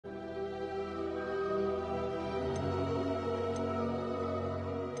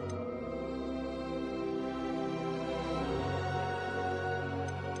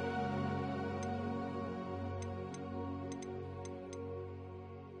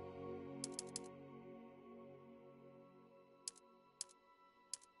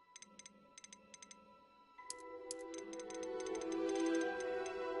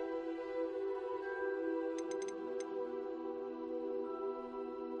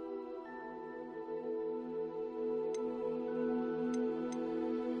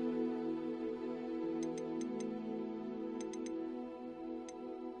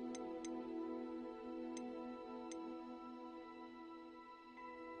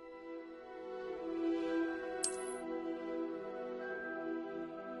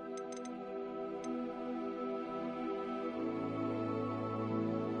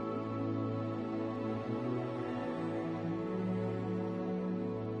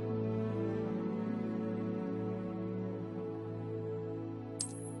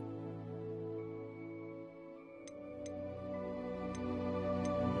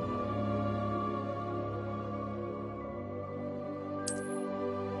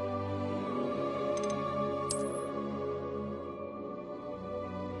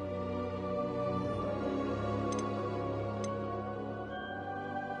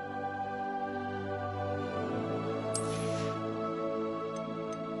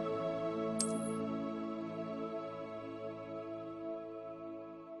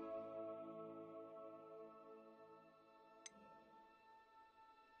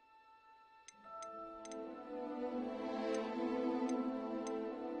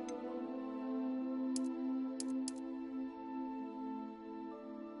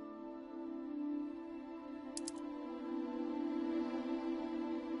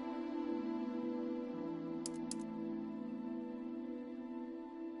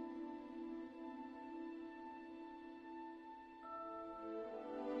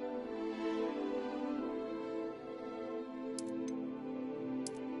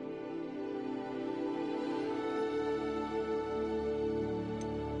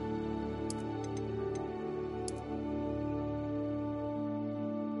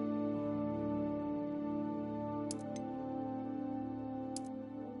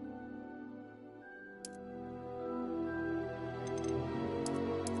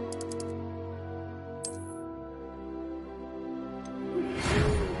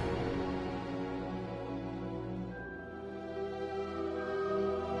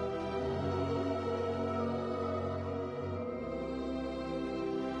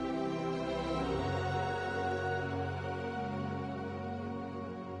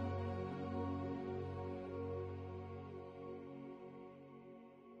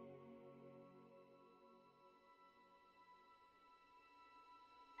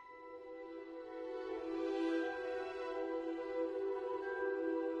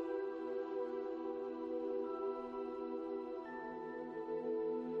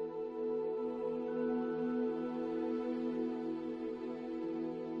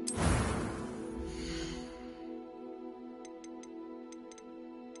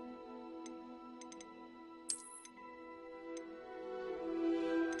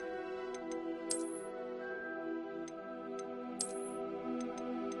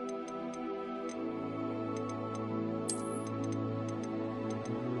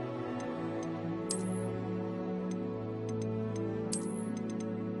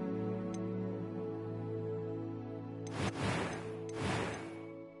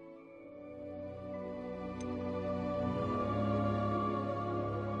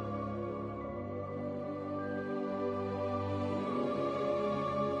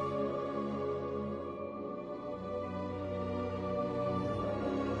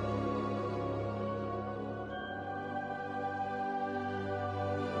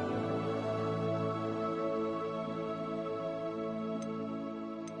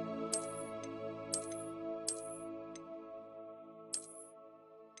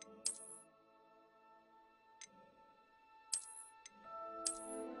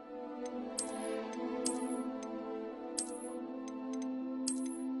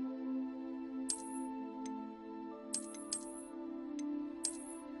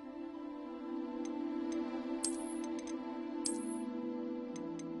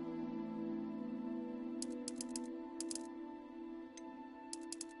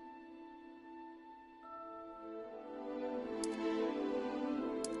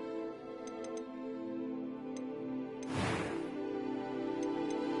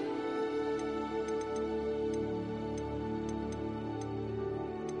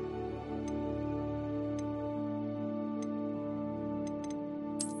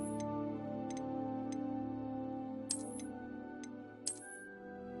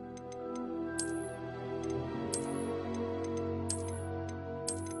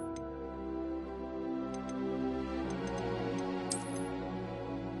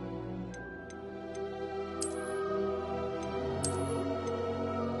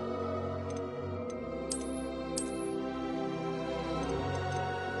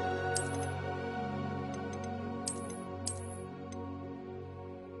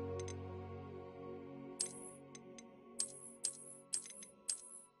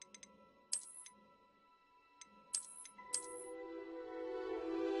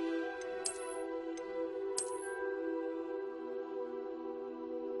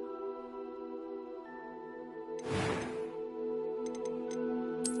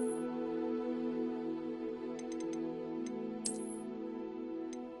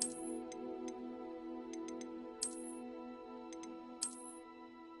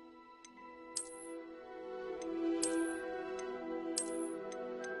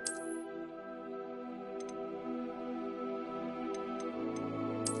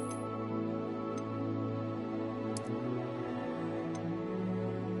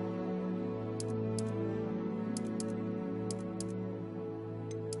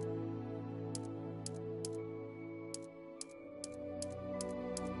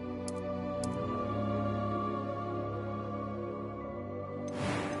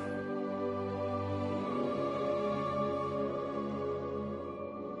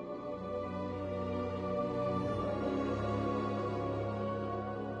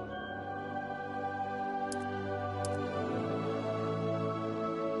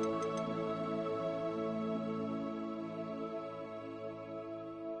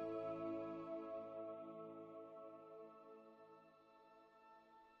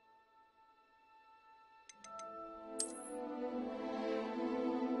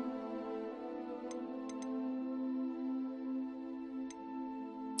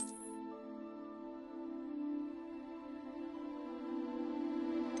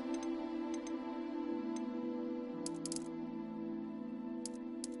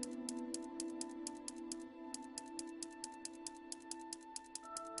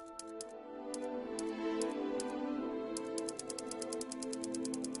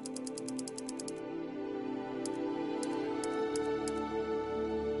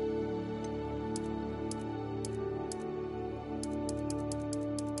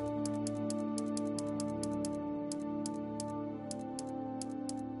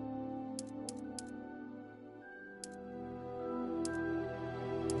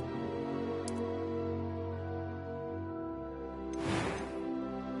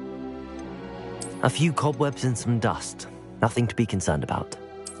A few cobwebs and some dust. Nothing to be concerned about.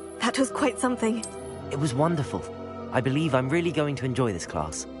 That was quite something. It was wonderful. I believe I'm really going to enjoy this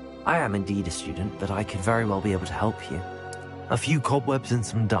class. I am indeed a student, but I could very well be able to help you. A few cobwebs and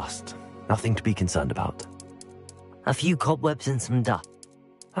some dust. Nothing to be concerned about. A few cobwebs and some dust.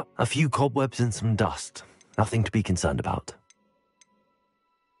 A few cobwebs and some dust. Nothing to be concerned about.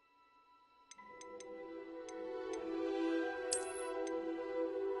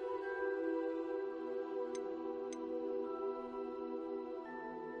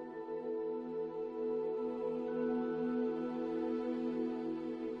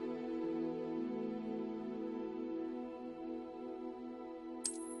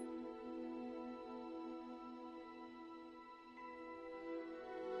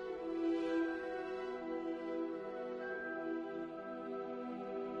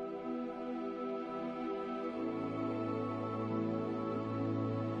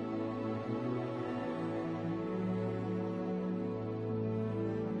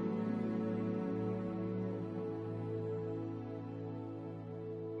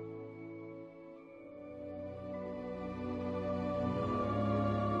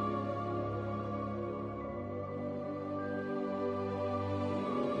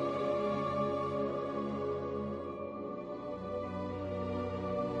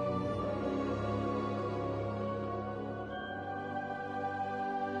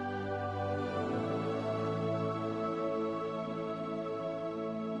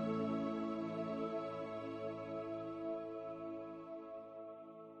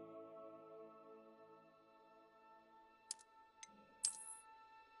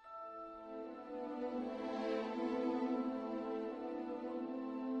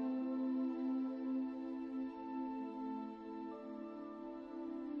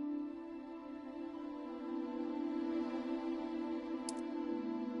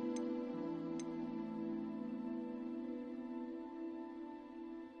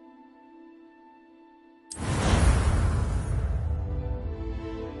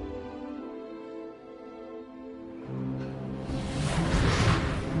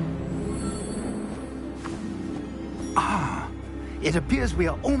 It appears we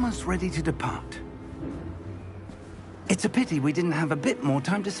are almost ready to depart. It's a pity we didn't have a bit more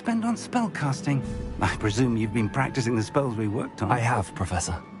time to spend on spellcasting. I presume you've been practicing the spells we worked on. I have,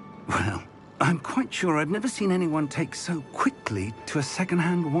 Professor. Well, I'm quite sure I've never seen anyone take so quickly to a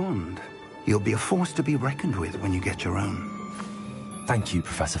second-hand wand. You'll be a force to be reckoned with when you get your own. Thank you,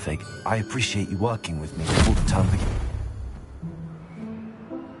 Professor Fig. I appreciate you working with me before the term begins.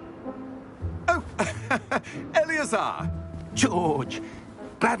 Oh, Eleazar! George,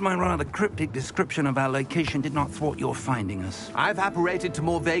 glad my rather cryptic description of our location did not thwart your finding us. I've apparated to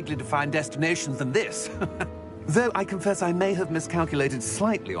more vaguely defined destinations than this. Though I confess I may have miscalculated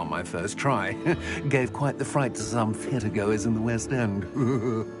slightly on my first try. Gave quite the fright to some theatre-goers in the West End.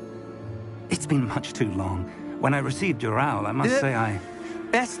 It's been much too long. When I received your owl, I must say I...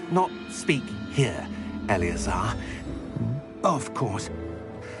 Best not speak here, Eleazar. Of course.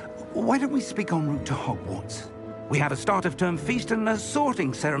 Why don't we speak en route to Hogwarts? We have a start-of-term feast and a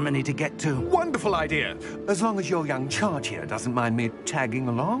sorting ceremony to get to. Wonderful idea! As long as your young charge here doesn't mind me tagging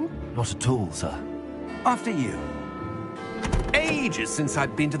along. Not at all, sir. After you. Ages since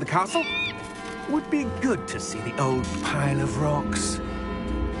I'd been to the castle. Would be good to see the old pile of rocks.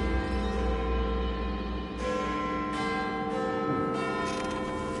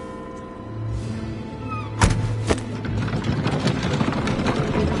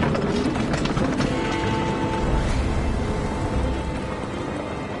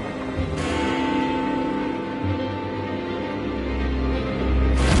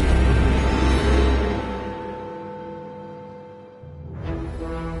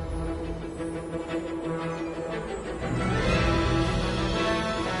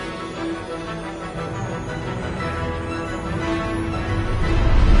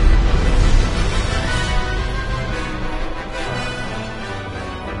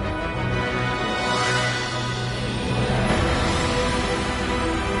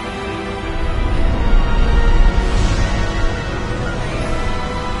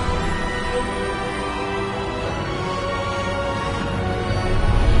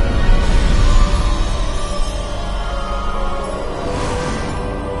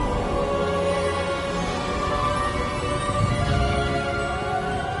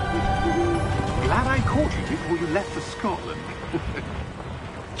 Before you left for Scotland.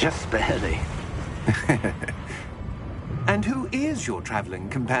 Just barely. And who is your traveling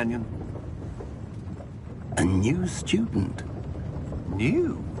companion? A new student.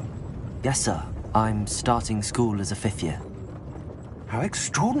 New? Yes, sir. I'm starting school as a 5th year. How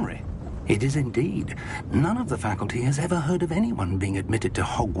extraordinary. It is indeed. None of the faculty has ever heard of anyone being admitted to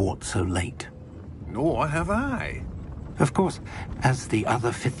Hogwarts so late. Nor have I. Of course, as the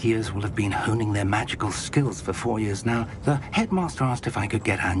other fifth years will have been honing their magical skills for 4 years now, the headmaster asked if I could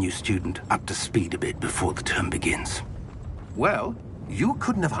get our new student up to speed a bit before the term begins. Well, you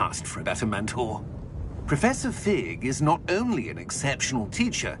couldn't have asked for a better mentor. Professor Fig is not only an exceptional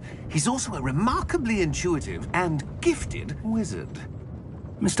teacher, he's also a remarkably intuitive and gifted wizard.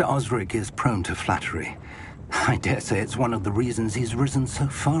 Mr. Osric is prone to flattery. I dare say it's one of the reasons he's risen so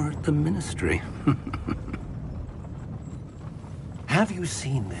far at the Ministry. Have you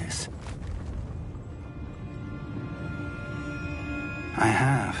seen this? I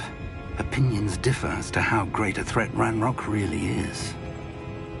have. Opinions differ as to how great a threat Ranrock really is.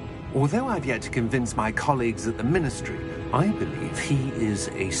 Although I've yet to convince my colleagues at the Ministry, I believe he is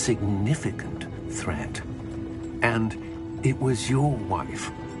a significant threat. And it was your wife,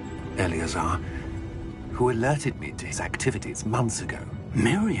 Eleazar, who alerted me to his activities months ago.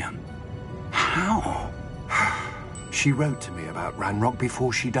 Miriam? How? She wrote to me about Ranrock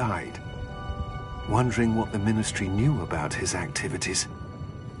before she died, wondering what the Ministry knew about his activities.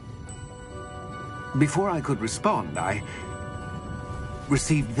 Before I could respond, I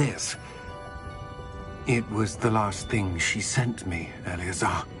received this. It was the last thing she sent me,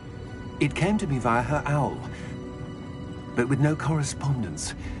 Eleazar. It came to me via her owl, but with no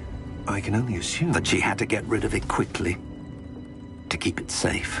correspondence. I can only assume That she had to get rid of it quickly, to keep it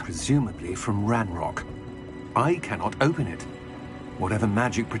safe. presumably from Ranrock. I cannot open it. Whatever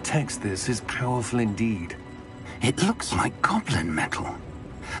magic protects this is powerful indeed. It looks like goblin metal.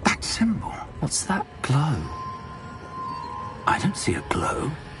 That symbol. What's that glow? I don't see a glow.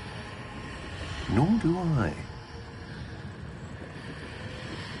 Nor do I.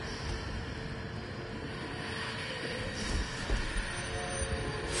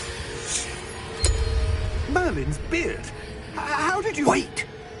 Merlin's beard. How did you... Wait!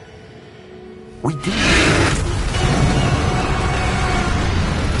 We did.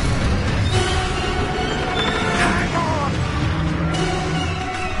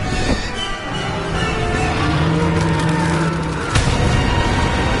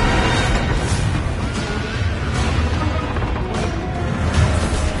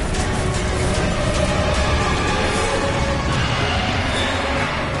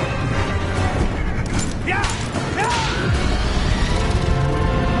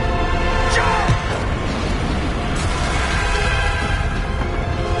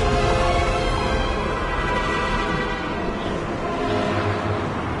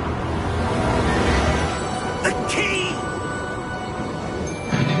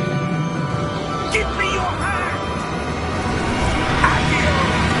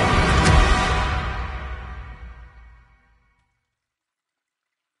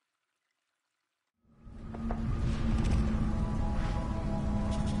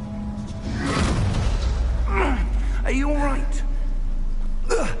 Are you all right?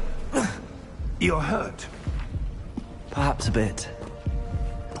 You're hurt. Perhaps a bit.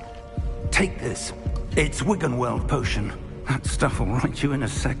 Take this. It's Wiggenweld potion. That stuff will right you in a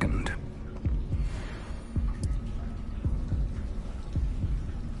second.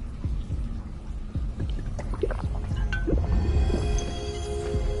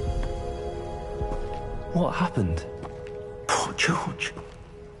 What happened? Poor George.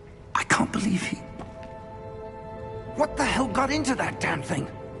 I can't believe he... What the hell got into that damn thing?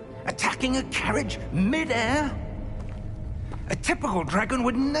 Attacking a carriage mid-air? A typical dragon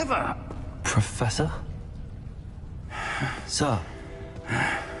would never... Professor? Sir,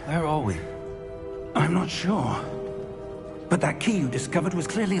 where are we? I'm not sure. But that key you discovered was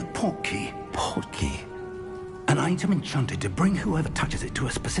clearly a port key. Port key? An item enchanted to bring whoever touches it to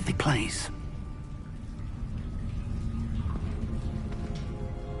a specific place.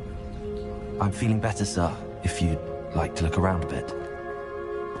 I'm feeling better, sir, if you'd like to look around a bit.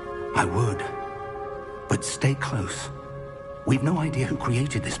 I would. But stay close. We've no idea who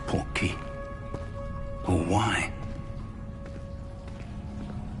created this port key. Or why.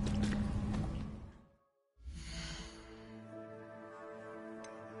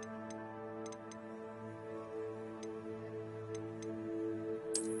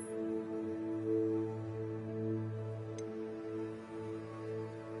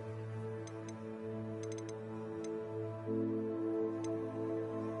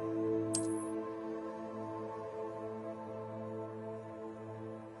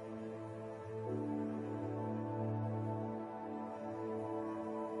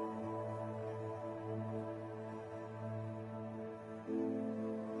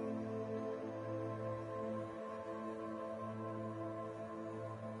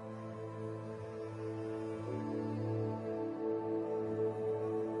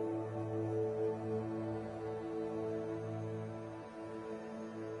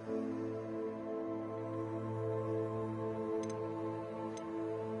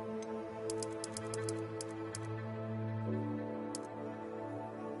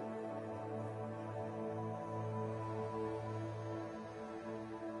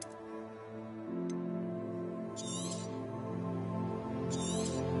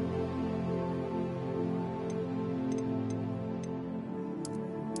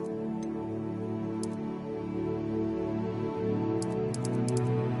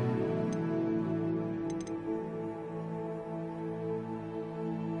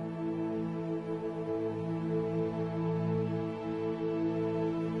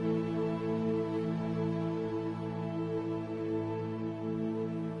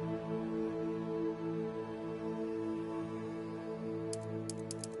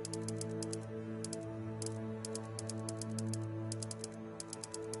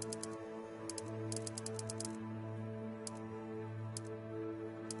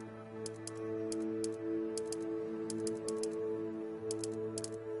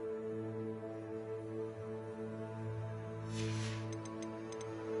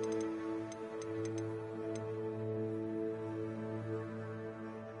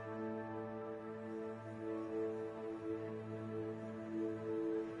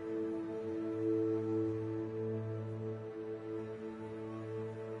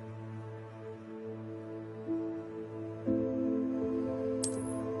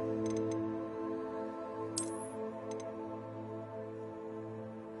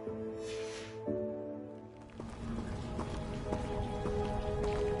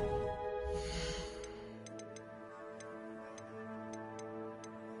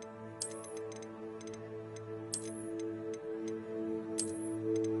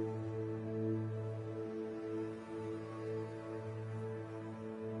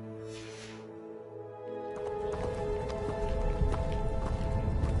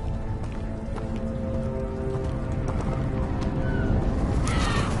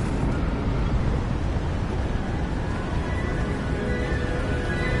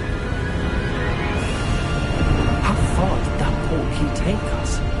 take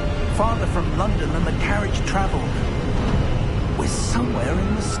us? Farther from London than the carriage travelled. We're somewhere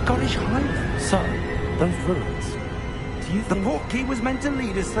in the Scottish Highlands. So, those ruins. Do you The think... portkey was meant to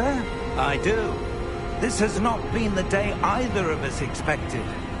lead us there? I do. This has not been the day either of us expected.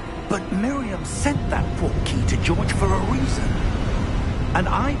 But Miriam sent that portkey to George for a reason. And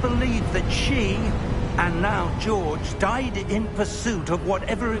I believe that she, and now George, died in pursuit of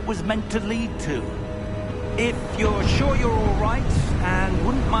whatever it was meant to lead to. If you're sure you're all right, and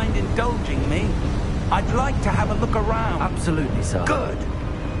wouldn't mind indulging me, I'd like to have a look around. Absolutely, sir. Good.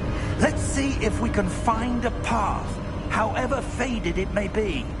 Let's see if we can find a path, however faded it may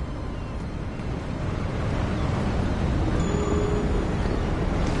be.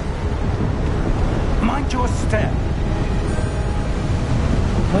 Mind your step.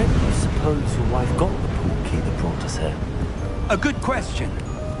 Where do you suppose your wife got the portkey that brought us here? A good question.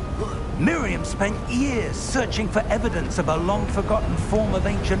 Miriam spent years searching for evidence of a long-forgotten form of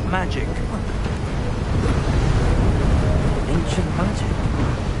ancient magic. Ancient magic?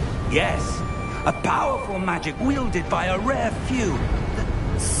 Yes, a powerful magic wielded by a rare few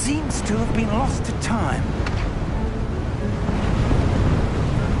that seems to have been lost to time.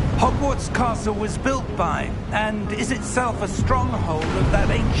 Hogwarts Castle was built by, and is itself a stronghold of that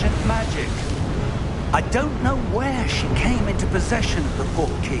ancient magic. I don't know where she came into possession of the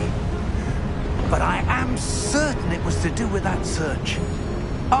portkey, but I am certain it was to do with that search.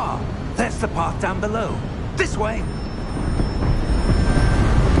 Ah, there's the path down below. This way.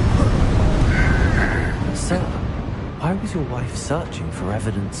 Sir, why was your wife searching for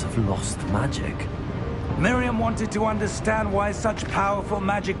evidence of lost magic? Miriam wanted to understand why such powerful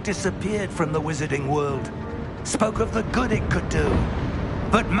magic disappeared from the wizarding world. Spoke of the good it could do.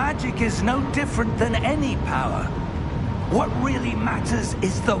 But magic is no different than any power. What really matters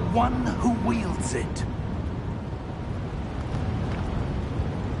is the one who wields it.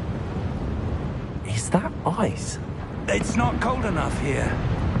 Is that ice? It's not cold enough here.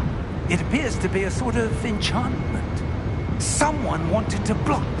 It appears to be a sort of enchantment. Someone wanted to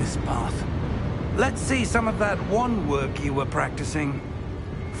block this path. Let's see some of that wand work you were practicing.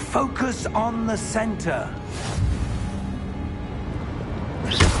 Focus on the center.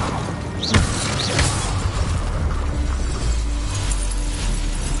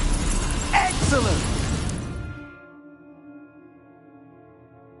 Excellent!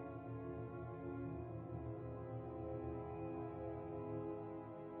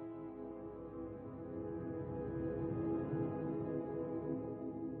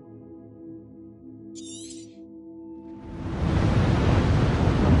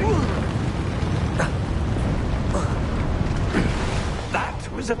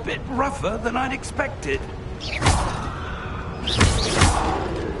 That was a bit rougher than I'd expected.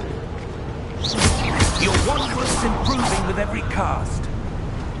 Your wand work's improving with every cast.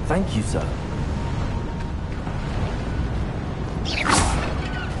 Thank you, sir.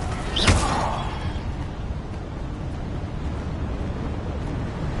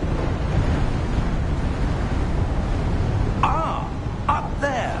 Ah, up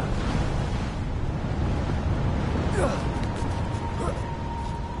there.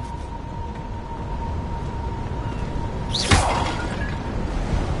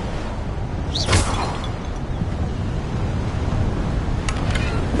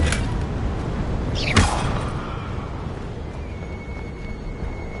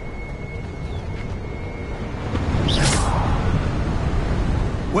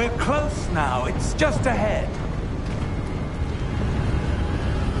 We're close now. It's just ahead.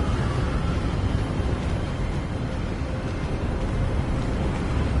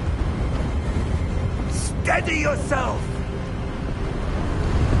 Steady yourself!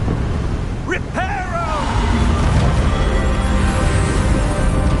 Reparo!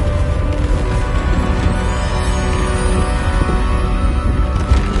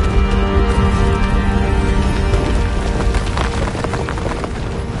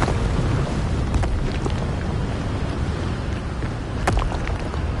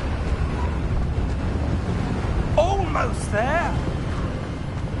 Almost there!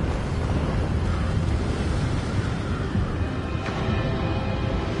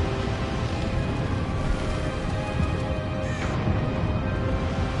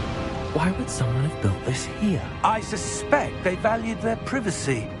 Why would someone have built this here? I suspect they valued their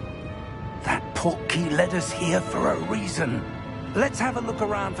privacy. That portkey led us here for a reason. Let's have a look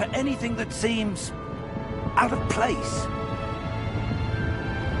around for anything that seems out of place.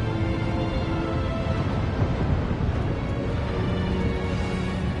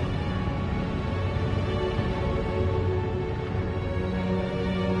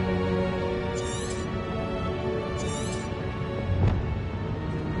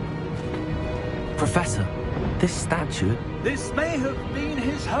 Professor, this statue... This may have been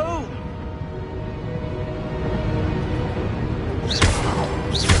his home.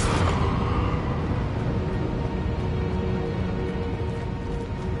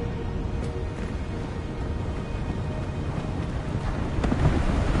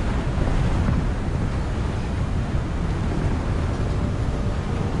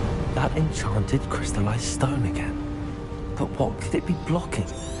 That enchanted crystallized stone again. But what could it be blocking?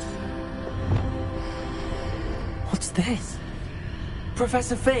 What's this?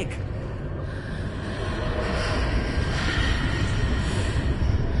 Professor Fig!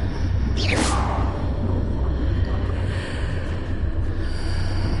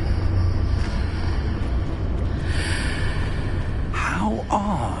 How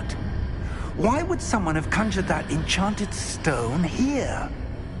odd. Why would someone have conjured that enchanted stone here?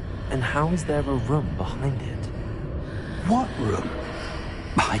 And how is there a room behind it? What room?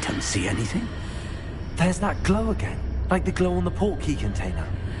 I don't see anything. There's that glow again, like the glow on the portkey container.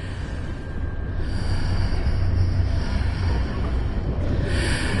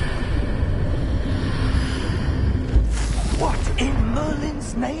 What in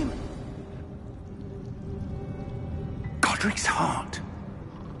Merlin's name? Godric's heart.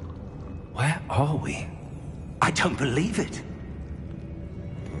 Where are we? I don't believe it.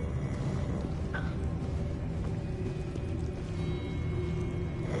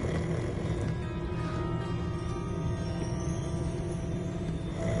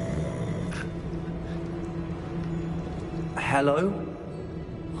 Hello?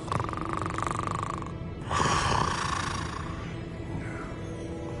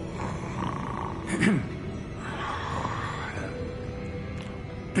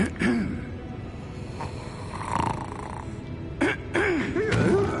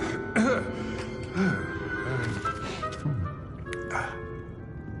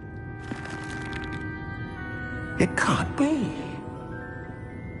 It can't be.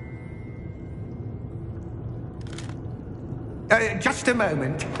 Just a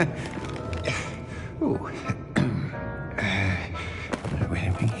moment. Ooh. Where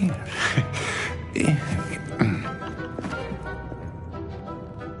are we here?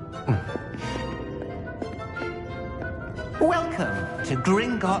 Welcome to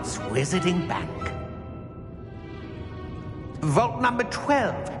Gringotts Wizarding Bank. Vault number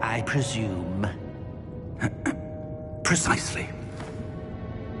 12, I presume. Precisely.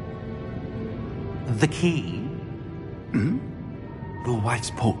 The key? Hmm? Your wife's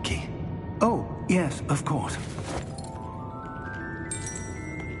portkey. Oh, yes, of course.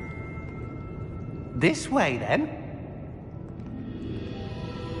 This way, then.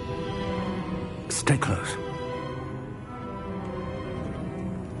 Stay close.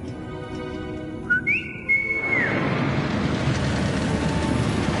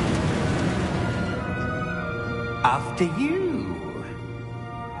 After you.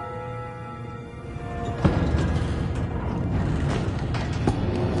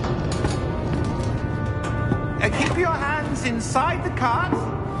 Keep your hands inside the cart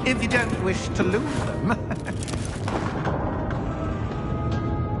if you don't wish to lose them.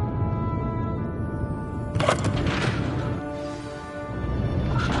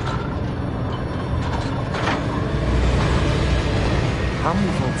 How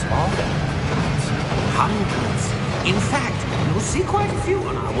many vaults are there? Hundreds. In fact, you'll see quite a few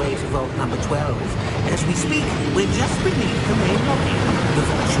on our way to vault number 12. As we speak, we're just beneath the main lobby. The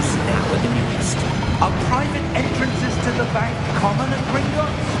vaults you see now are the newest. Are private entrances to the bank common at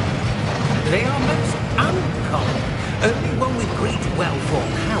Gringotts? They are most uncommon. Only one with great wealth or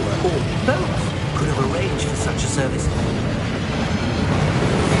power, or both, could have arranged for such a service.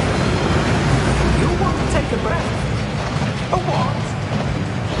 You'll want to take a breath. A what?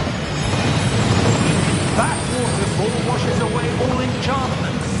 That waterfall washes away all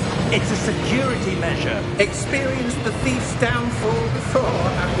enchantments. It's a security measure. Experienced the thief's downfall before,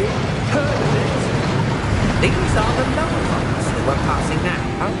 have you? Heard of it? These are the lower vaults that we're passing now.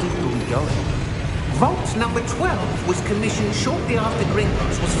 How deep are we going? Vault number 12 was commissioned shortly after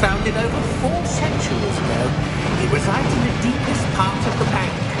Gringotts was founded over 4 centuries ago. It resides in the deepest part of the bank.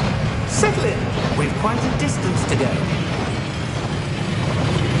 Settle in. We've quite a distance to go.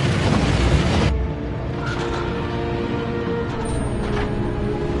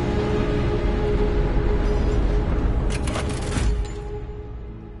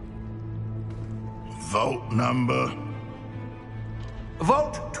 Vault number?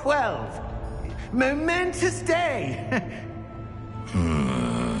 Vault 12. Momentous day.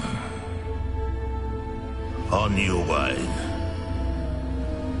 On your way.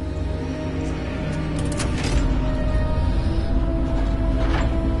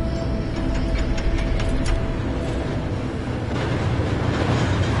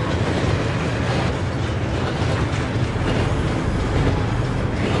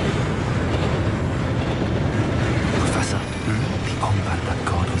 That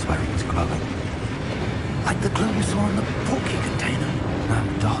god was where he was glowing. Like the glow you saw in the porky container.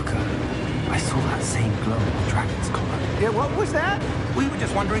 No, darker. I saw that same glow on the dragon's collar. Yeah, what was that? We were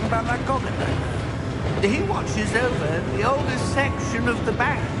just wondering about that goblin then. He watches over the oldest section of the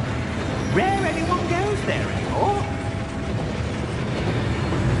bank. Rare anyone goes there anymore.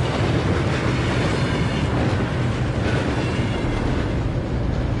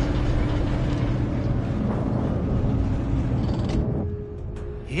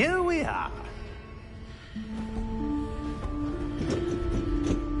 Here we are.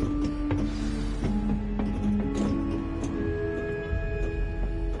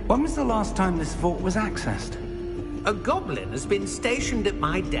 When was the last time this vault was accessed? A goblin has been stationed at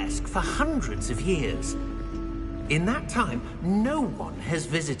my desk for hundreds of years. In that time, no one has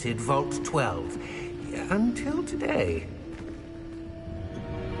visited Vault 12 until today.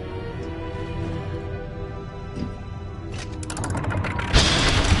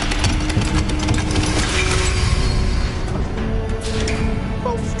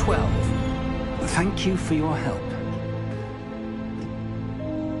 Vault 12. Thank you for your help.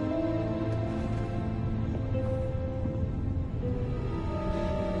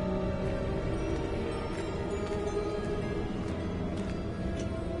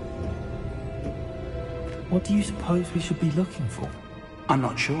 What do you suppose we should be looking for? I'm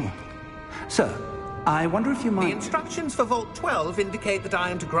not sure. Sir, I wonder if you The might... instructions for Vault 12 indicate that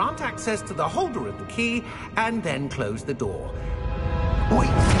I am to grant access to the holder of the key and then close the door. Wait!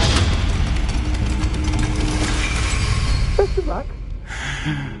 Best of luck.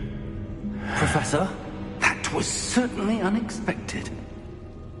 Professor? That was certainly unexpected.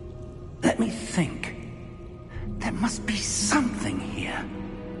 Let me think. There must be something here.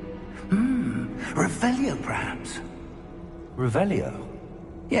 Revelio, perhaps? Revelio?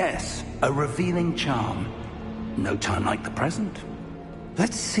 Yes, a revealing charm. No time like the present.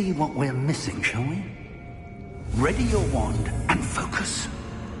 Let's see what we're missing, shall we? Ready your wand and focus.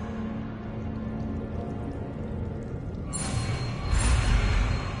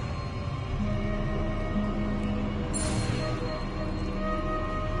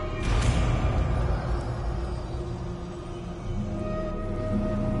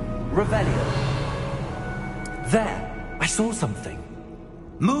 Revelio. There! I saw something.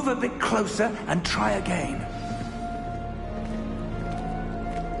 Move a bit closer and try again.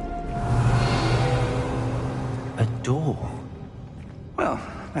 A door. Well,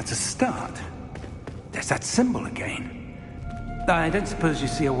 that's a start. There's that symbol again. I don't suppose you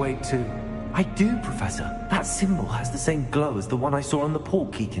see a way to... I do, Professor. That symbol has the same glow as the one I saw on the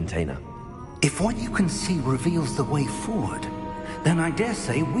port key container. If what you can see reveals the way forward, then I dare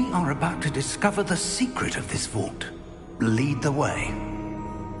say we are about to discover the secret of this vault. Lead the way.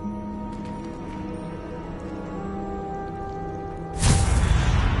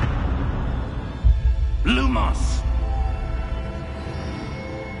 Lumos!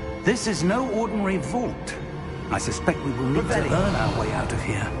 This is no ordinary vault. I suspect we will need to earn our way out of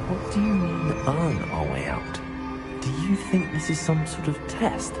here. What do you mean, earn our way out? Do you think this is some sort of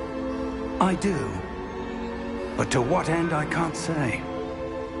test? I do. But to what end, I can't say.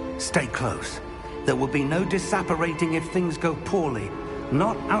 Stay close. There will be no disapparating if things go poorly.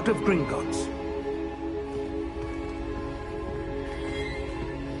 Not out of Gringotts.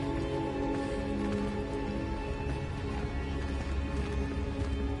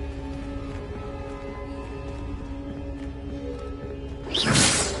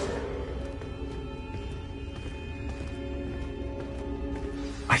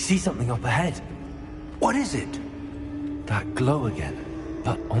 I see something up ahead. What is it? That glow again,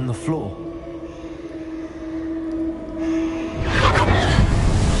 but on the floor.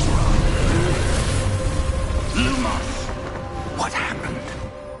 Lumos! What happened?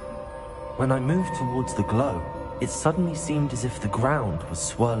 When I moved towards the glow, it suddenly seemed as if the ground was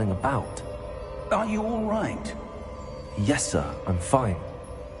swirling about. Are you all right? Yes, sir, I'm fine.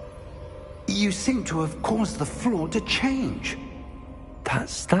 You seem to have caused the floor to change. That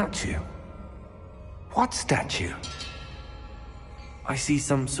statue. What statue? I see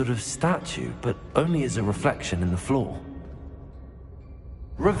some sort of statue, but only as a reflection in the floor.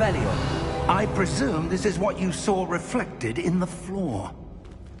 Revelio. I presume this is what you saw reflected in the floor.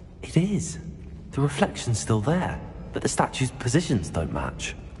 It is. The reflection's still there, but the statue's positions don't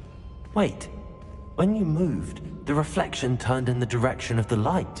match. Wait. When you moved, the reflection turned in the direction of the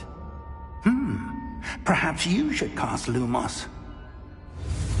light. Perhaps you should cast Lumos.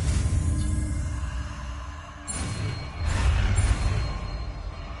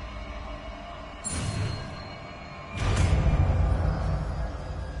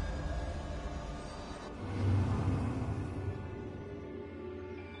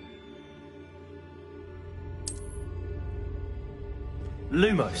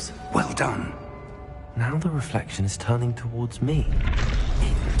 Lumos. Well done. Now the reflection is turning towards me.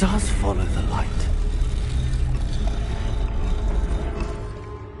 It does follow the light.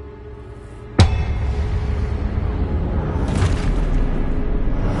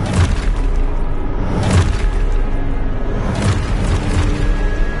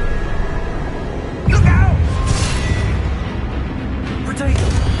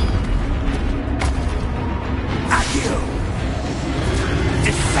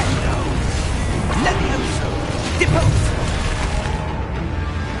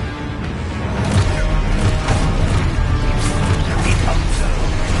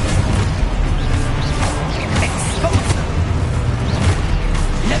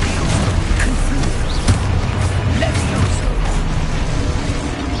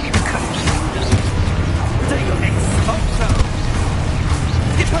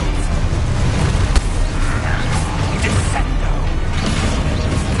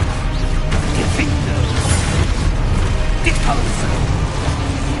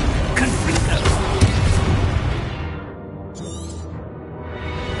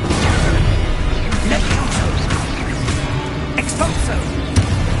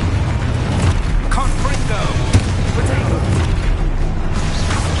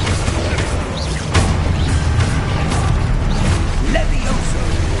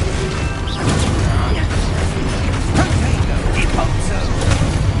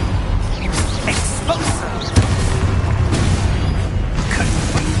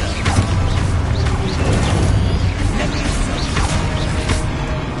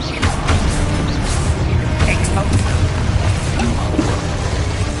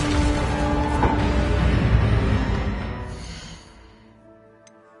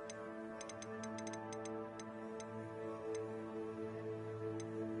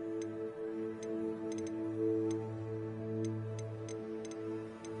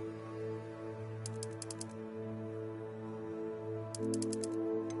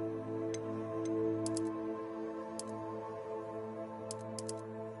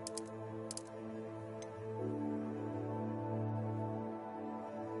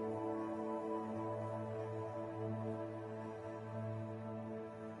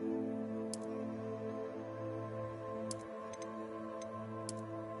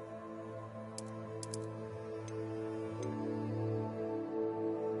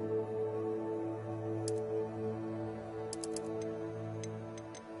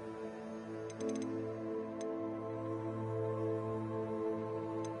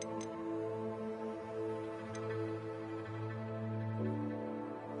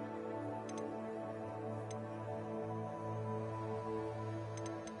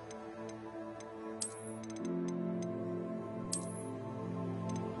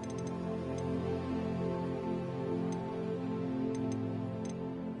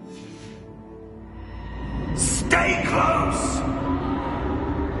 Stay close!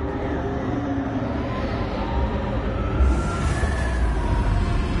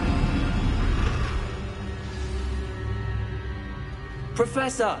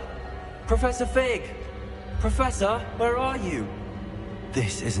 Professor! Professor Fig! Professor, where are you?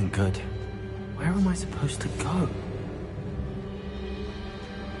 This isn't good. Where am I supposed to go?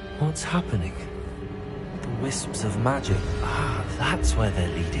 What's happening? The wisps of magic. Ah, that's where they're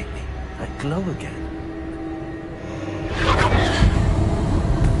leading me. That glow again.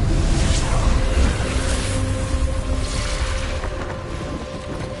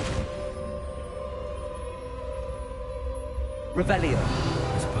 Revelio.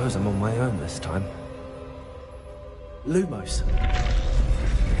 I suppose I'm on my own this time. Lumos.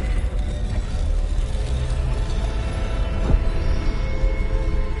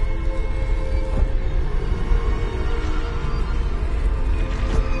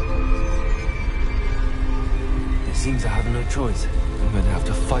 It seems I have no choice. I'm going to have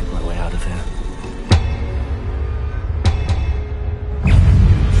to fight my way out of here.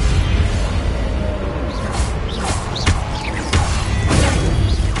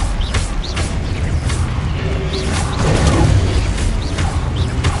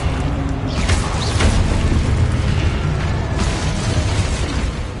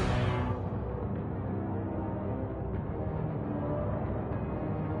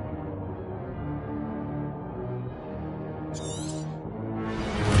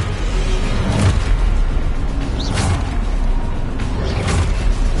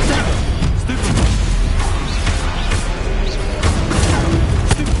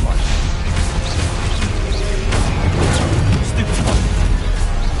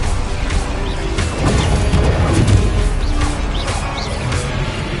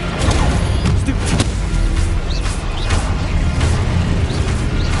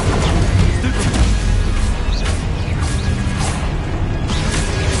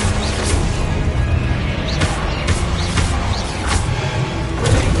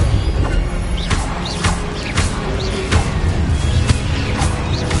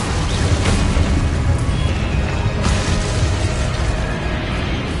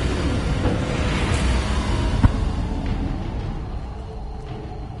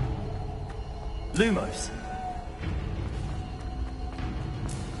 Lumos.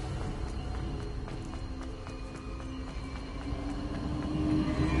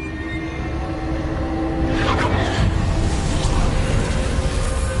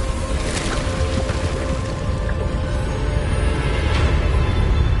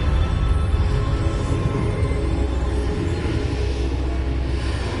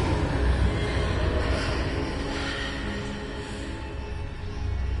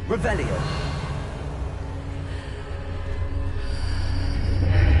 Revelio.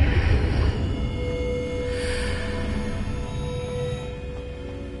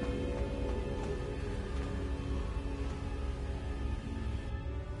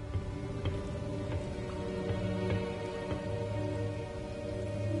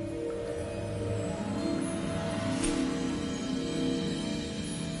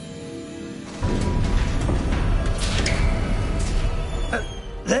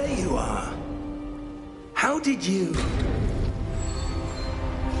 There you are. How did you...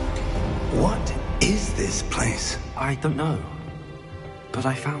 What is this place? I don't know. But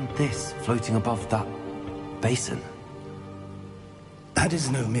I found this floating above that basin. That is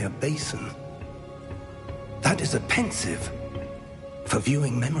no mere basin. That is a pensive for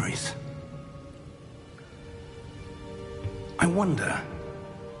viewing memories. I wonder...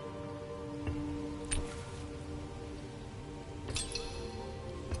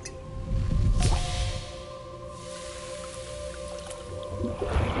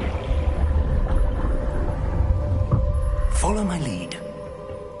 Follow my lead.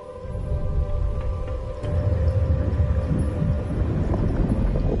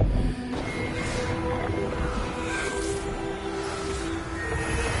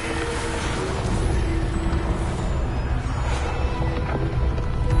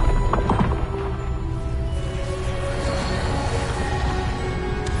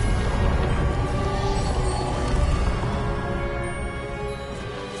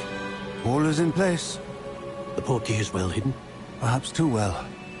 All is in place. The portkey is well hidden? Perhaps too well.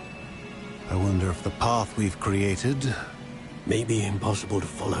 I wonder if the path we've created... May be impossible to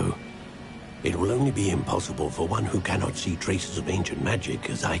follow. It will only be impossible for one who cannot see traces of ancient magic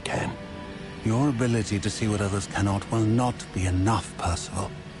as I can. Your ability to see what others cannot will not be enough, Percival.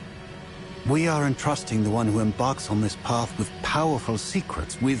 We are entrusting the one who embarks on this path with powerful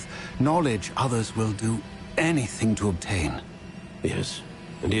secrets, with knowledge others will do anything to obtain. Yes,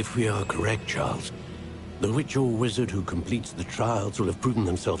 and if we are correct, Charles, the witch or wizard who completes the trials will have proven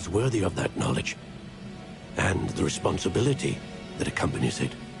themselves worthy of that knowledge, and the responsibility that accompanies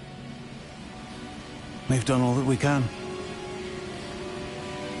it. We've done all that we can.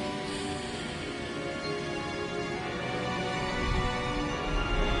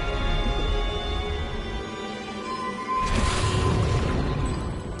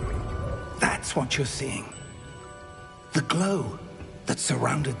 That's what you're seeing. The glow that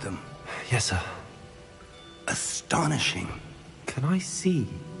surrounded them. Yes, sir. Astonishing. Can I see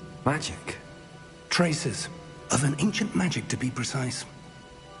magic? Traces of an ancient magic, to be precise.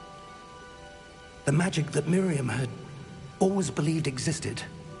 The magic that Miriam had always believed existed,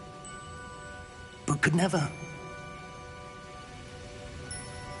 but could never.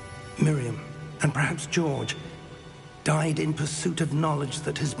 Miriam, and perhaps George, died in pursuit of knowledge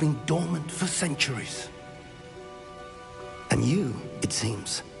that has been dormant for centuries. And you, it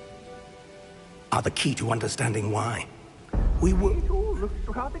seems, are the key to understanding why. We were... It all looks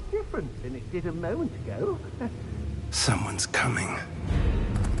rather different than it did a moment ago. Someone's coming.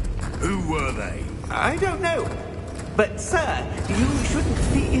 Who were they? I don't know. But, sir, you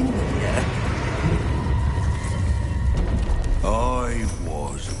shouldn't be in here. I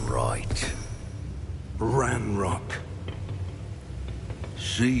was right. Ranrock.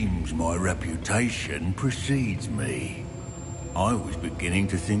 Seems my reputation precedes me. I was beginning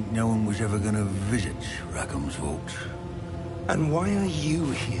to think no one was ever going to visit Rackham's Vault. And why are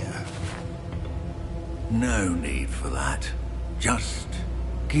you here? No need for that. Just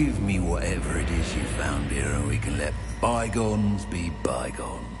give me whatever it is you found here and we can let bygones be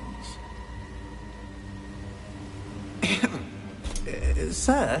bygones.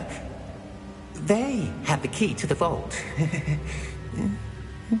 Sir, they have the key to the vault.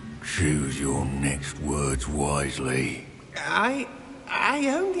 Choose your next words wisely. I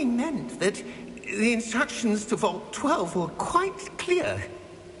only meant that the instructions to Vault 12 were quite clear.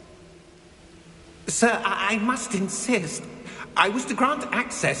 Sir, I must insist. I was to grant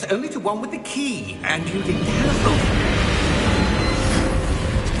access only to one with the key, and you didn't have them.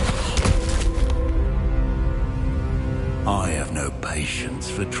 I have no patience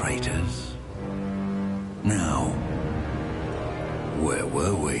for traitors. Now, where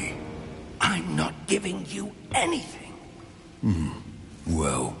were we? I'm not giving you anything.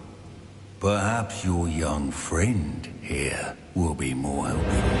 Well, perhaps your young friend here will be more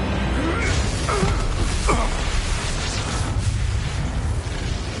helpful.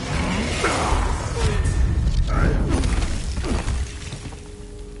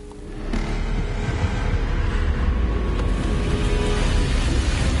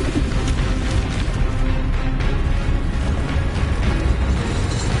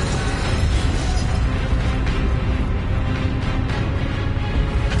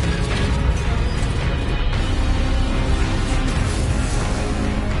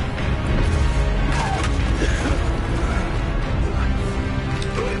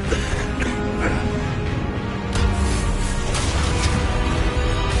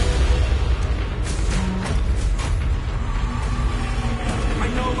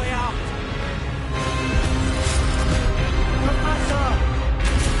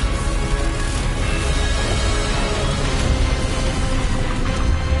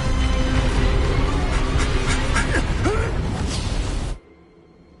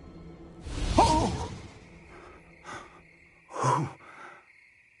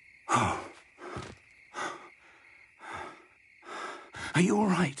 Are you all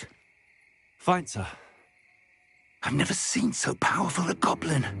right? Fine, sir. I've never seen so powerful a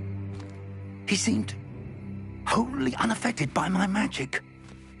goblin. He seemed wholly unaffected by my magic.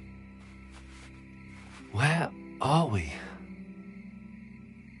 Where are we?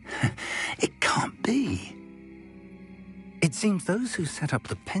 It can't be. It seems those who set up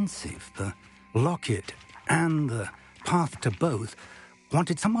the pensive, the locket, and the path to both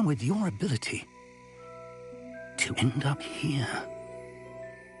wanted someone with your ability to end up here.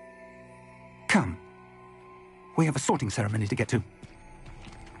 Come. We have a sorting ceremony to get to.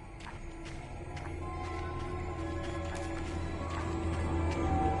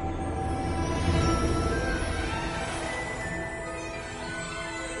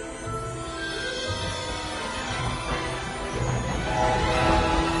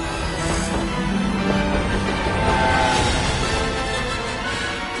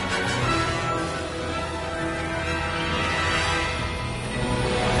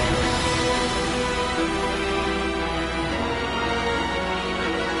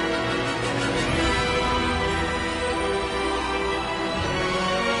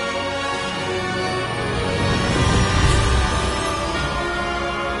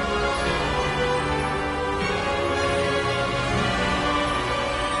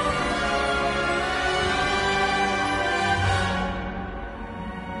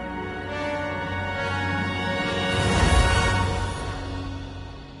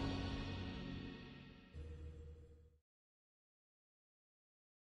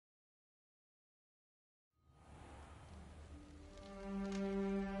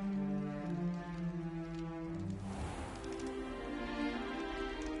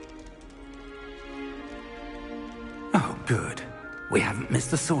 Oh, good. We haven't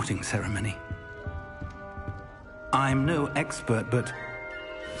missed the sorting ceremony. I'm no expert, but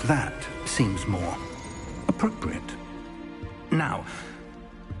that seems more appropriate. Now,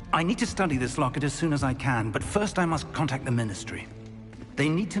 I need to study this locket as soon as I can, but first I must contact the Ministry. They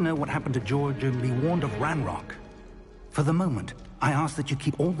need to know what happened to George and be warned of Ranrock. For the moment, I ask that you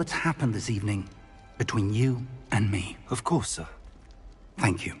keep all that's happened this evening between you and me. Of course, sir.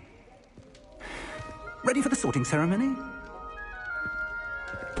 Thank you. Ready for the sorting ceremony?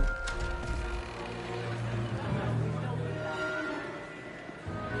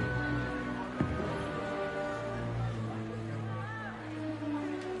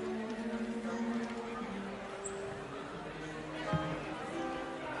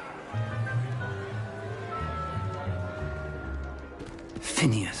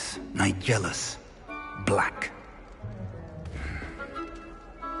 Phineas, Nigellus, Black.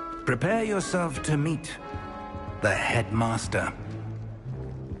 Prepare yourself to meet the headmaster.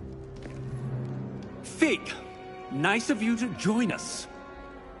 Fig, nice of you to join us.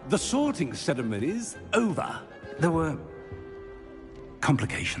 The sorting ceremony's over. There were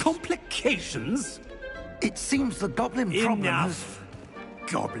complications. Complications? It seems the goblin problem Enough.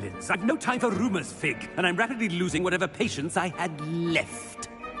 Goblins. I've no time for rumors, Fig, and I'm rapidly losing whatever patience I had left.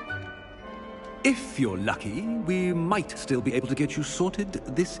 If you're lucky, we might still be able to get you sorted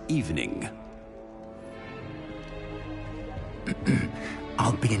this evening.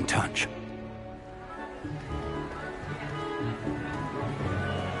 I'll be in touch.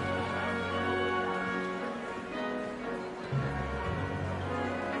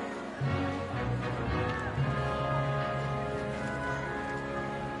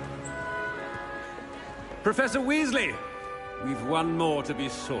 Professor Weasley, we've one more to be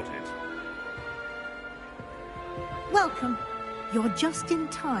sorted. Welcome. You're just in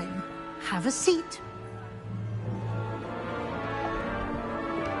time. Have a seat.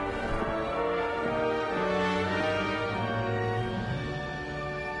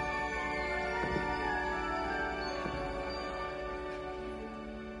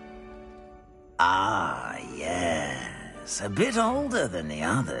 Ah, yes. A bit older than the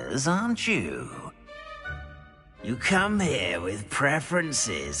others, aren't you? You come here with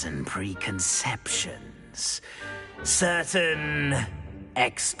preferences and preconceptions. Certain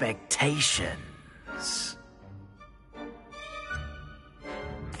expectations.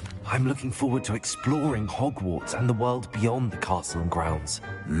 I'm looking forward to exploring Hogwarts and the world beyond the castle and grounds.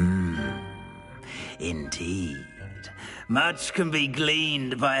 Indeed. Much can be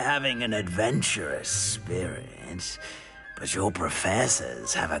gleaned by having an adventurous spirit, but your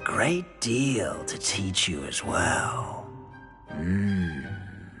professors have a great deal to teach you as well.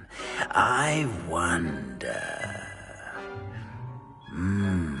 I wonder...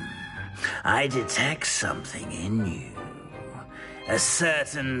 I detect something in you. A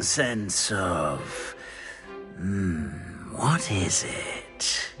certain sense of... what is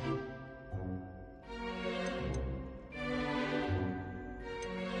it?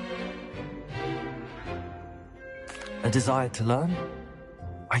 A desire to learn?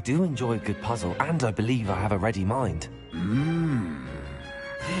 I do enjoy a good puzzle, and I believe I have a ready mind.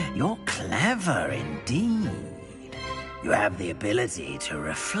 You're clever indeed. You have the ability to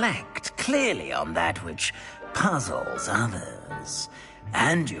reflect clearly on that which puzzles others.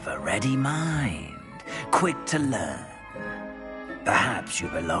 And you've a ready mind, quick to learn. Perhaps you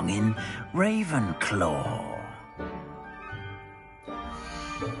belong in Ravenclaw.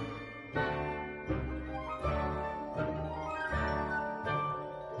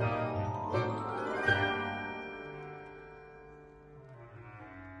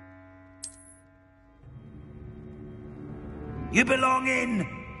 You belong in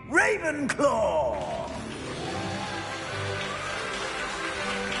Ravenclaw!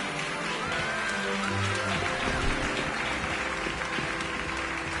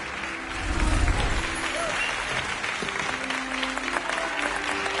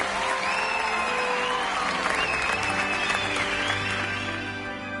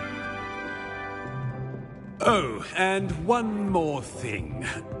 Oh, and one more thing.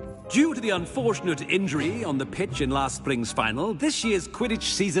 Due to the unfortunate injury on the pitch in last spring's final, this year's Quidditch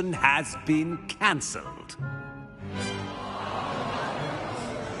season has been cancelled.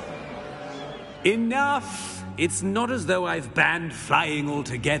 Enough! It's not as though I've banned flying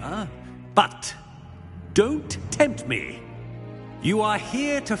altogether, but don't tempt me. You are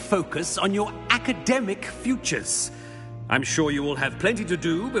here to focus on your academic futures. I'm sure you will have plenty to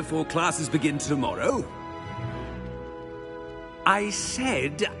do before classes begin tomorrow. I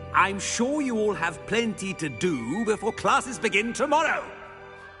said, I'm sure you all have plenty to do before classes begin tomorrow.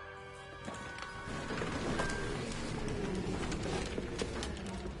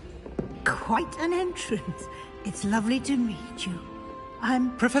 Quite an entrance. It's lovely to meet you.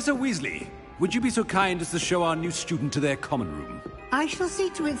 I'm... Professor Weasley, would you be so kind as to show our new student to their common room? I shall see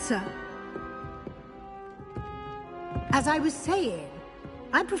to it, sir. As I was saying,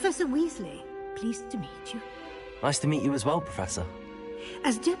 I'm Professor Weasley. Pleased to meet you. Nice to meet you as well, Professor.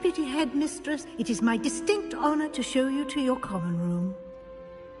 As Deputy Headmistress, it is my distinct honor to show you to your common room.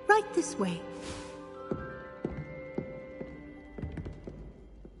 Right this way.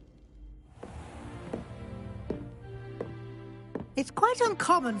 It's quite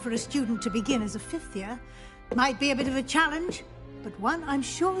uncommon for a student to begin as a fifth year. Might be a bit of a challenge, but one I'm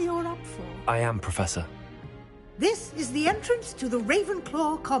sure you're up for. I am, Professor. This is the entrance to the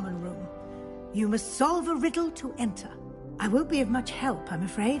Ravenclaw common room. You must solve a riddle to enter. I won't be of much help, I'm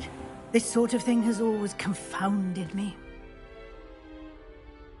afraid. This sort of thing has always confounded me.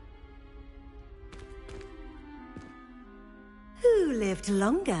 Who lived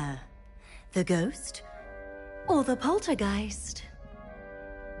longer? The ghost or the poltergeist?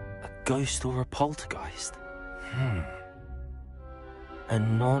 A ghost or a poltergeist? A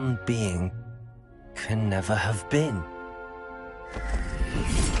non-being can never have been.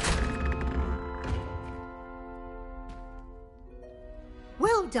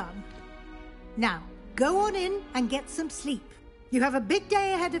 Well done. Now, go on in and get some sleep. You have a big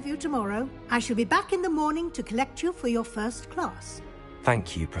day ahead of you tomorrow. I shall be back in the morning to collect you for your first class.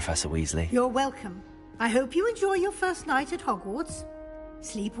 Thank you, Professor Weasley. You're welcome. I hope you enjoy your first night at Hogwarts.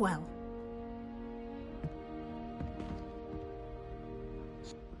 Sleep well.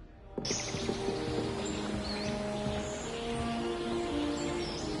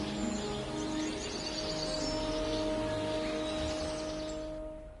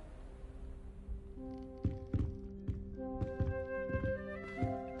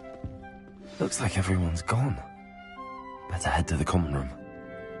 Looks like everyone's gone. Better head to the common room.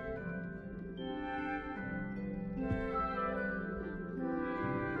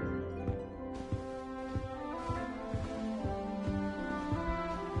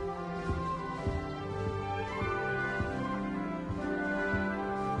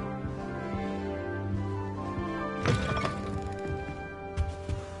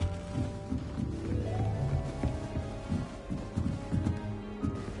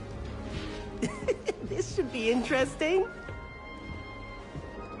 This should be interesting.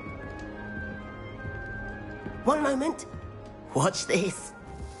 One moment. Watch this.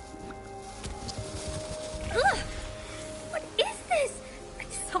 Ugh! What is this?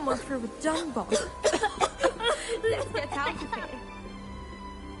 Someone threw a dung bomb. Let's get out of here.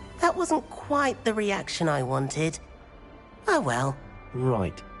 That wasn't quite the reaction I wanted. Oh well.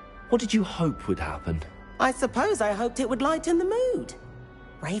 Right. What did you hope would happen? I suppose I hoped it would lighten the mood.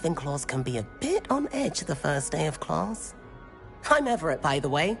 Ravenclaws can be a bit on edge the first day of class. I'm Everett, by the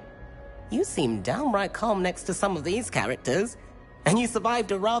way. You seem downright calm next to some of these characters, and you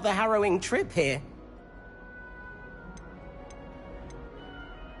survived a rather harrowing trip here.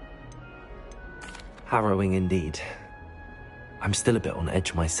 Harrowing indeed. I'm still a bit on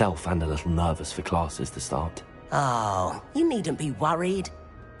edge myself and a little nervous for classes to start. Oh, you needn't be worried.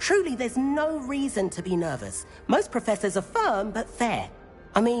 Truly, there's no reason to be nervous. Most professors are firm but fair.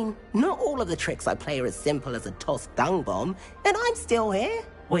 I mean, not all of the tricks I play are as simple as a tossed dung bomb, and I'm still here.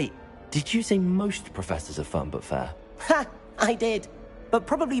 Wait, did you say most professors are firm but fair? Ha! I did. But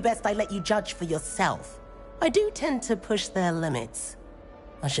probably best I let you judge for yourself. I do tend to push their limits.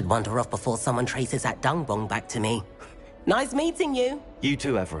 I should wander off before someone traces that dung bomb back to me. Nice meeting you. You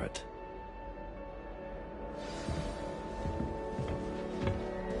too, Everett.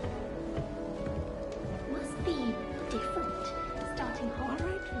 Must be different. Starting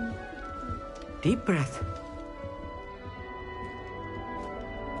horrid and... Deep breath.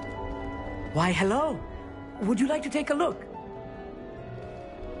 Why, hello. Would you like to take a look?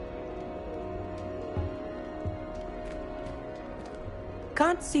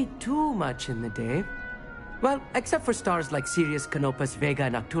 Can't see too much in the day. Well, except for stars like Sirius, Canopus, Vega,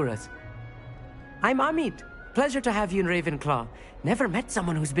 and Arcturus. I'm Amit. Pleasure to have you in Ravenclaw. Never met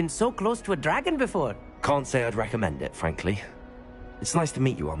someone who's been so close to a dragon before. Can't say I'd recommend it, frankly. It's nice to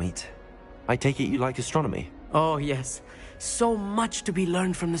meet you, Amit. I take it you like astronomy? Oh, yes. So much to be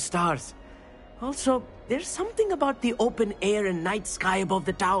learned from the stars. Also, there's something about the open air and night sky above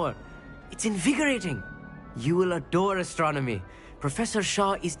the tower. It's invigorating. You will adore astronomy. Professor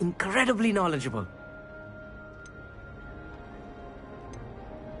Shaw is incredibly knowledgeable.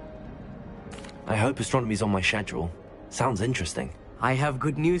 I hope astronomy's on my schedule. Sounds interesting. I have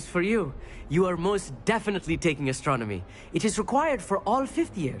good news for you. You are most definitely taking astronomy. It is required for all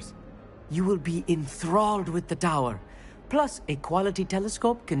fifth years. You will be enthralled with the tower. Plus, a quality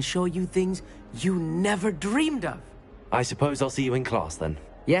telescope can show you things you never dreamed of. I suppose I'll see you in class then.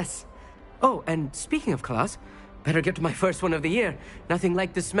 Yes. Oh, and speaking of class, better get to my first one of the year. Nothing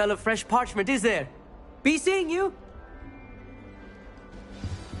like the smell of fresh parchment, is there? Be seeing you!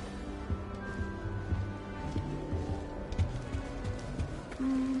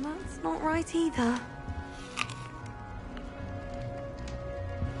 That's not right either.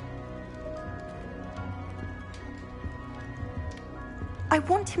 I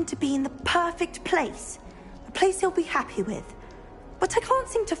want him to be in the perfect place. A place he'll be happy with. But I can't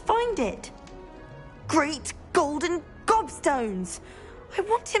seem to find it. Great golden gobstones! I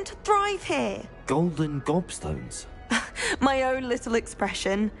want him to thrive here. Golden gobstones? My own little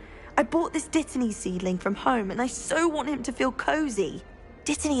expression. I bought this Dittany seedling from home and I so want him to feel cozy.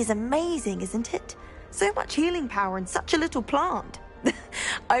 Dittany is amazing, isn't it? So much healing power in such a little plant.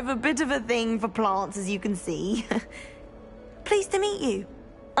 I've a bit of a thing for plants, as you can see. Pleased to meet you.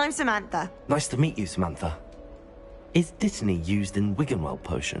 I'm Samantha. Nice to meet you, Samantha. Is Dittany used in Wiggenweld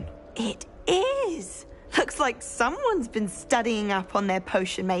potion? It is. Looks like someone's been studying up on their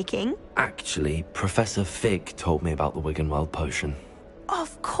potion making. Actually, Professor Fig told me about the Wiggenweld potion.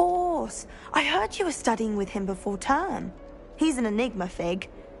 Of course. I heard you were studying with him before term. He's an enigma, Fig.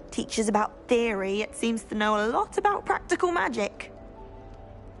 Teaches about theory, yet seems to know a lot about practical magic.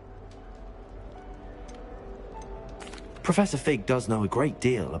 Professor Fig does know a great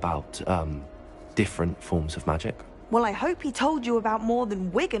deal about, different forms of magic. Well, I hope he told you about more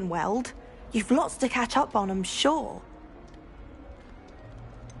than Wiggenweld. You've lots to catch up on, I'm sure.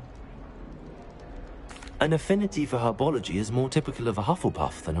 An affinity for herbology is more typical of a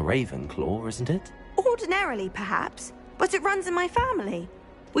Hufflepuff than a Ravenclaw, isn't it? Ordinarily, perhaps, but it runs in my family.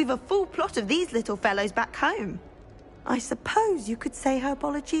 We've a full plot of these little fellows back home. I suppose you could say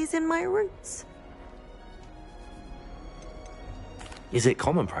herbology is in my roots. Is it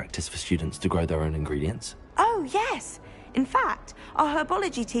common practice for students to grow their own ingredients? Oh, yes. In fact, our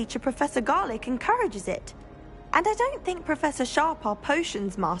herbology teacher, Professor Garlic, encourages it. And I don't think Professor Sharp, our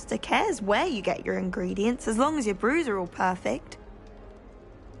potions master, cares where you get your ingredients as long as your brews are all perfect.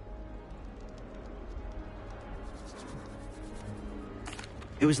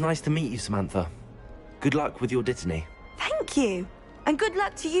 It was nice to meet you, Samantha. Good luck with your dittany. Thank you. And good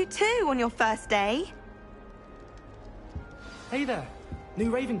luck to you too on your first day. Hey there,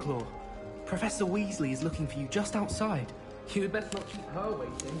 new Ravenclaw. Professor Weasley is looking for you just outside. You'd best not keep her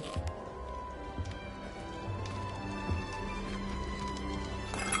waiting.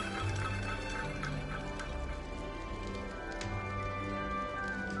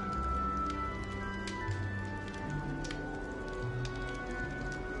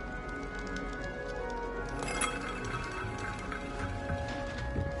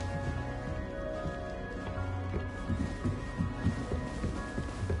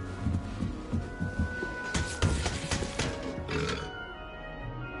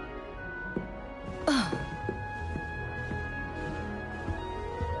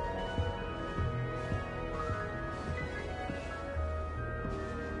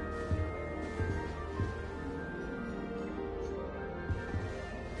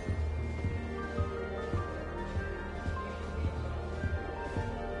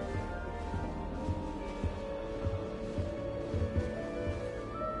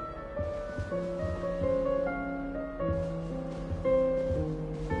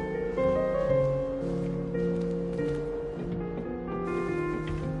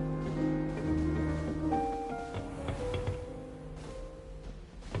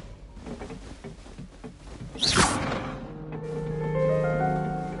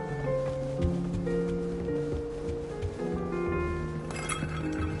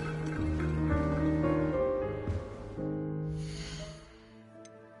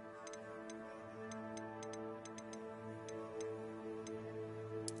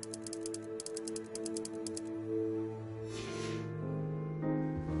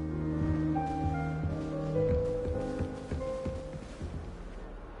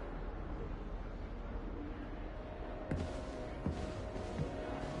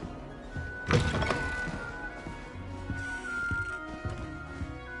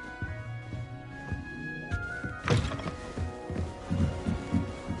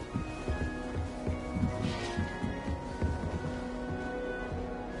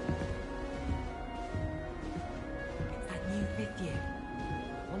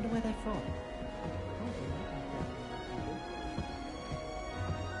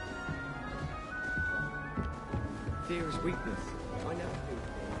 Fear is weakness. I never do.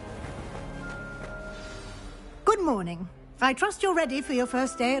 Good morning. I trust you're ready for your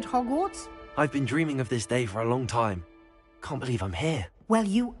first day at Hogwarts? I've been dreaming of this day for a long time. Can't believe I'm here. Well,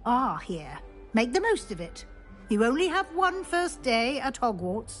 you are here. Make the most of it. You only have one first day at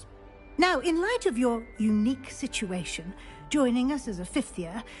Hogwarts. Now, in light of your unique situation, joining us as a fifth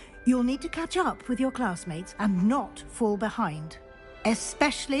year, you'll need to catch up with your classmates and not fall behind.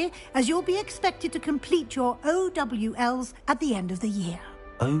 Especially as you'll be expected to complete your OWLs at the end of the year.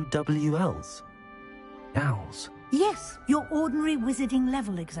 OWLs? Owls? Yes, your ordinary wizarding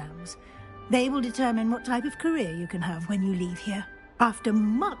level exams. They will determine what type of career you can have when you leave here. After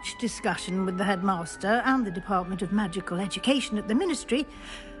much discussion with the headmaster and the Department of Magical Education at the Ministry,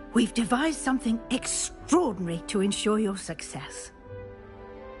 we've devised something extraordinary to ensure your success.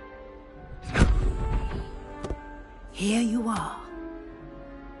 Here you are.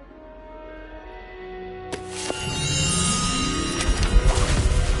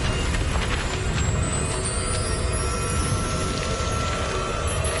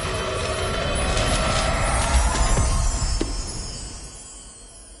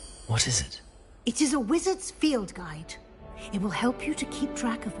 What is it? It is a wizard's field guide. It will help you to keep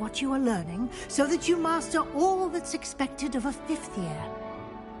track of what you are learning so that you master all that's expected of a fifth year.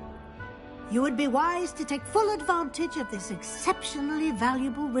 You would be wise to take full advantage of this exceptionally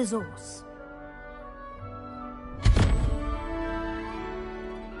valuable resource.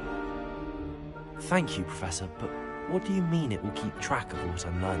 Thank you, Professor, but what do you mean it will keep track of what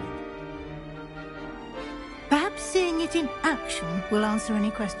I'm learning? Perhaps seeing it in action will answer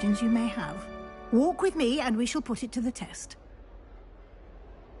any questions you may have. Walk with me and we shall put it to the test.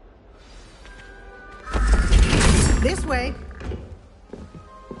 This way.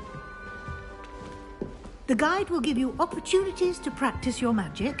 The guide will give you opportunities to practice your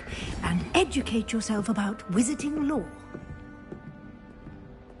magic and educate yourself about wizarding lore.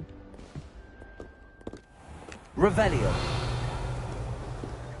 Revelio.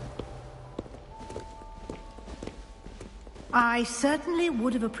 I certainly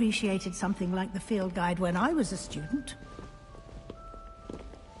would have appreciated something like the field guide when I was a student.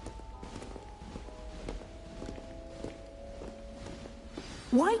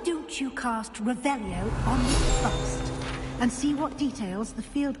 Why don't you cast Revelio on this bust and see what details the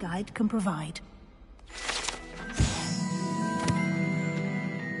field guide can provide?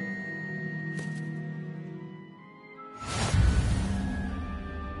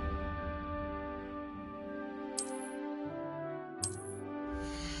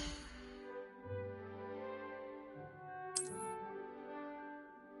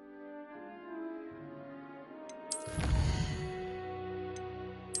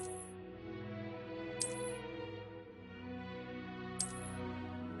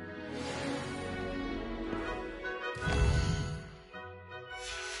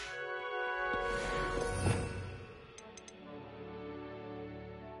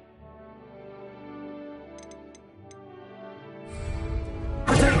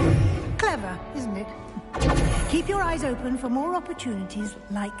 Clever, isn't it? Keep your eyes open for more opportunities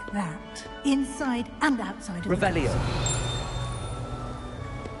like that, inside and outside of Revelio.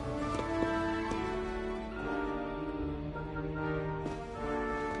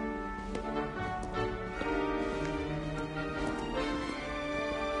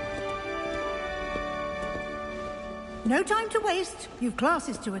 the No time to waste. You've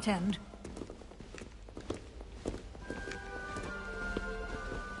classes to attend.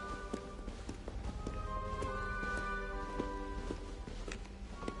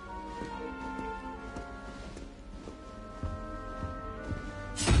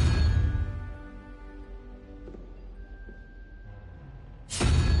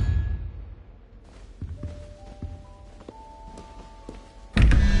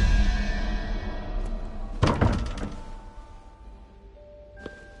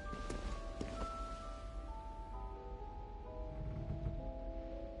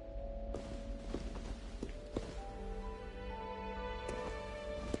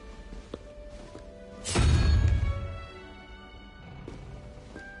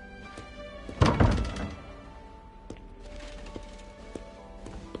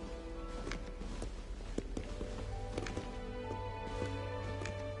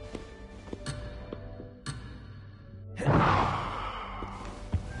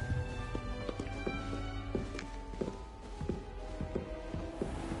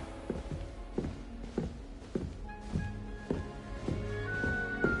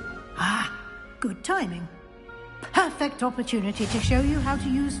 Good timing. Perfect opportunity to show you how to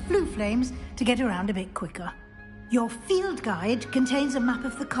use flue flames to get around a bit quicker. Your field guide contains a map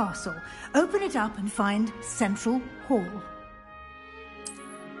of the castle. Open it up and find Central Hall.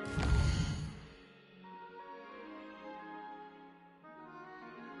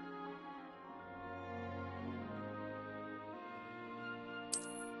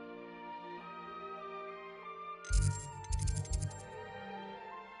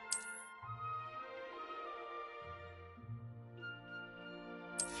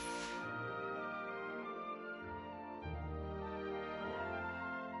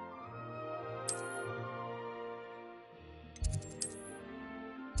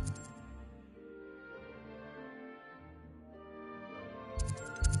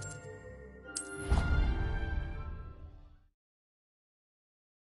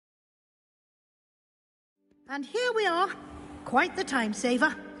 And here we are. Quite the time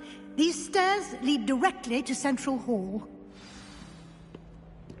saver. These stairs lead directly to Central Hall.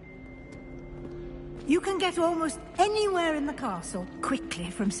 You can get almost anywhere in the castle quickly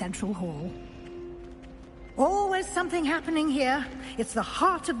from Central Hall. Always something happening here. It's the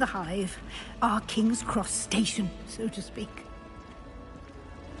heart of the hive. Our King's Cross station, so to speak.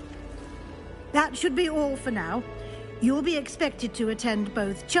 That should be all for now. You'll be expected to attend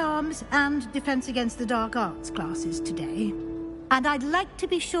both Charms and Defense Against the Dark Arts classes today. And I'd like to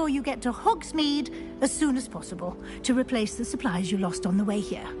be sure you get to Hogsmeade as soon as possible to replace the supplies you lost on the way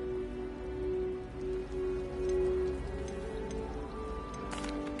here.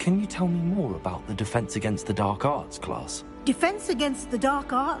 Can you tell me more about the Defense Against the Dark Arts class? Defense Against the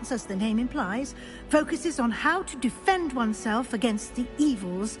Dark Arts, as the name implies, focuses on how to defend oneself against the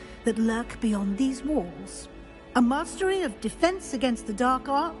evils that lurk beyond these walls. A mastery of Defense Against the Dark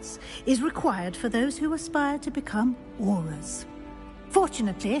Arts is required for those who aspire to become Aurors.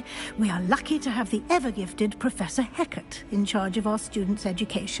 Fortunately, we are lucky to have the ever-gifted Professor Hecat in charge of our students'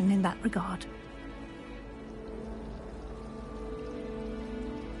 education in that regard.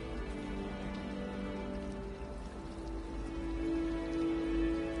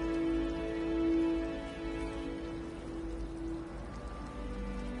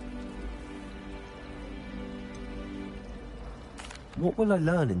 What will I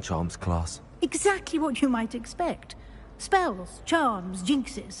learn in charms class? Exactly what you might expect. Spells, charms,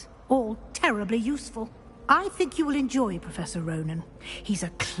 jinxes, all terribly useful. I think you will enjoy Professor Ronan. He's a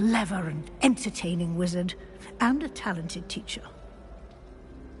clever and entertaining wizard, and a talented teacher.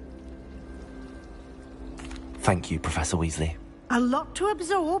 Thank you, Professor Weasley. A lot to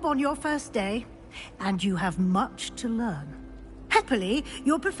absorb on your first day, and you have much to learn. Happily,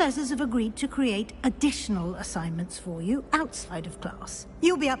 your professors have agreed to create additional assignments for you outside of class.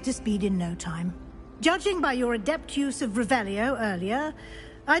 You'll be up to speed in no time. Judging by your adept use of Revelio earlier,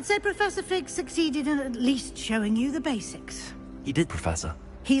 I'd say Professor Fig succeeded in at least showing you the basics. He did, Professor.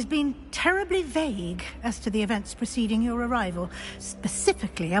 He's been terribly vague as to the events preceding your arrival,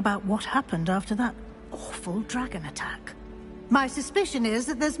 specifically about what happened after that awful dragon attack. My suspicion is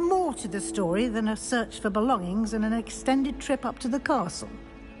that there's more to the story than a search for belongings and an extended trip up to the castle.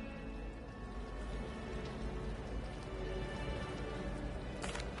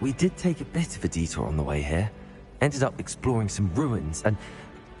 We did take a bit of a detour on the way here. Ended up exploring some ruins, and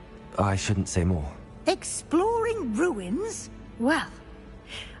I shouldn't say more. Exploring ruins? Well,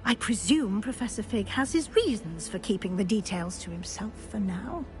 I presume Professor Fig has his reasons for keeping the details to himself for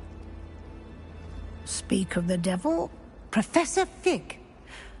now. Speak of the devil, Professor Fig.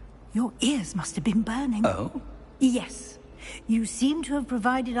 Your ears must have been burning. Oh? Yes. You seem to have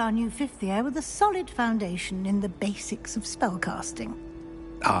provided our new fifth year with a solid foundation in the basics of spellcasting.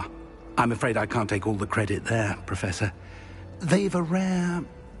 Ah, I'm afraid I can't take all the credit there, Professor. They've a rare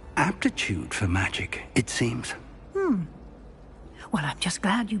aptitude for magic, it seems. Well, I'm just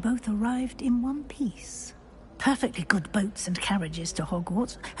glad you both arrived in one piece. Perfectly good boats and carriages to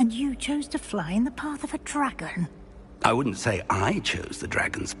Hogwarts, and you chose to fly in the path of a dragon. I wouldn't say I chose the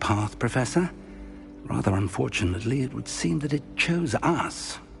dragon's path, Professor. Rather unfortunately, it would seem that it chose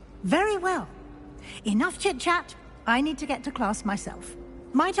us. Very well. Enough chit-chat. I need to get to class myself.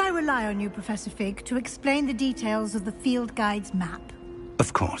 Might I rely on you, Professor Fig, to explain the details of the field guide's map?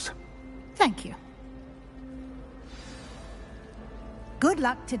 Of course. Thank you. Good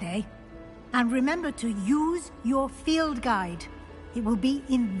luck today. And remember to use your field guide. It will be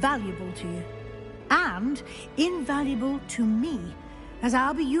invaluable to you. And invaluable to me, as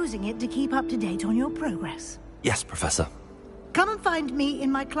I'll be using it to keep up to date on your progress. Yes, Professor. Come and find me in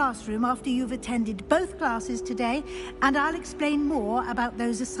my classroom after you've attended both classes today, and I'll explain more about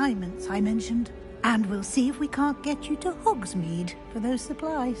those assignments I mentioned. And we'll see if we can't get you to Hogsmeade for those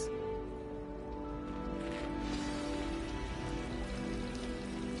supplies.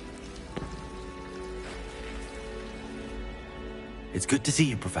 It's good to see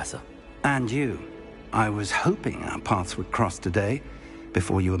you, Professor. And you. I was hoping our paths would cross today,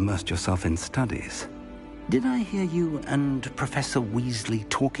 before you immersed yourself in studies. Did I hear you and Professor Weasley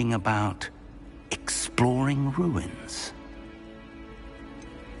talking about exploring ruins?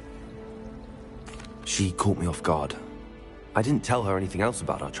 She caught me off guard. I didn't tell her anything else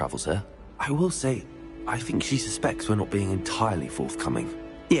about our travels here. I will say, I think she suspects we're not being entirely forthcoming.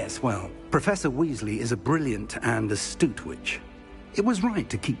 Yes, well, Professor Weasley is a brilliant and astute witch. It was right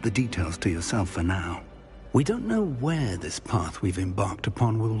to keep the details to yourself for now. We don't know where this path we've embarked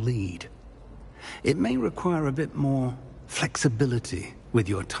upon will lead. It may require a bit more flexibility with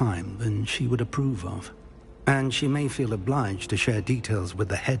your time than she would approve of. And she may feel obliged to share details with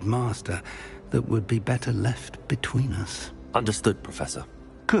the headmaster that would be better left between us. Understood, Professor.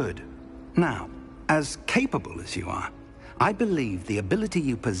 Good. Now, as capable as you are, I believe the ability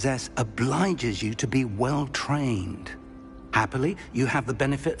you possess obliges you to be well trained. Happily, you have the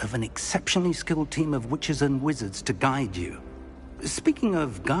benefit of an exceptionally skilled team of witches and wizards to guide you. Speaking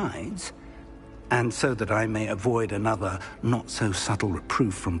of guides, and so that I may avoid another not-so-subtle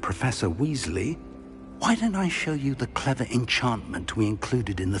reproof from Professor Weasley, why don't I show you the clever enchantment we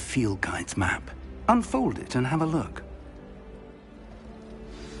included in the field guide's map? Unfold it and have a look.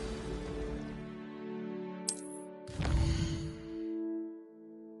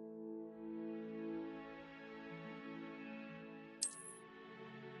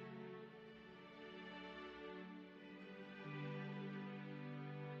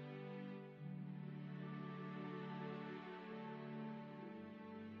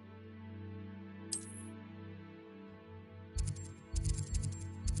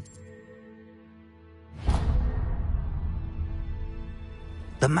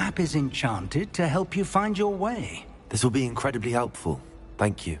 The map is enchanted to help you find your way. This will be incredibly helpful.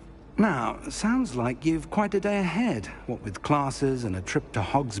 Thank you. Now, sounds like you've quite a day ahead, what with classes and a trip to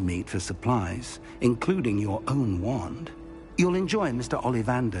Hogsmeade for supplies, including your own wand. You'll enjoy Mr.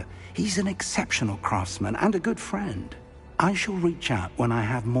 Ollivander. He's an exceptional craftsman and a good friend. I shall reach out when I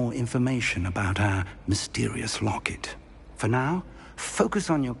have more information about our mysterious locket. For now, Focus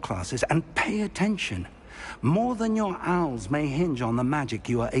on your classes and pay attention. More than your owls may hinge on the magic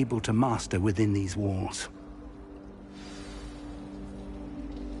you are able to master within these walls.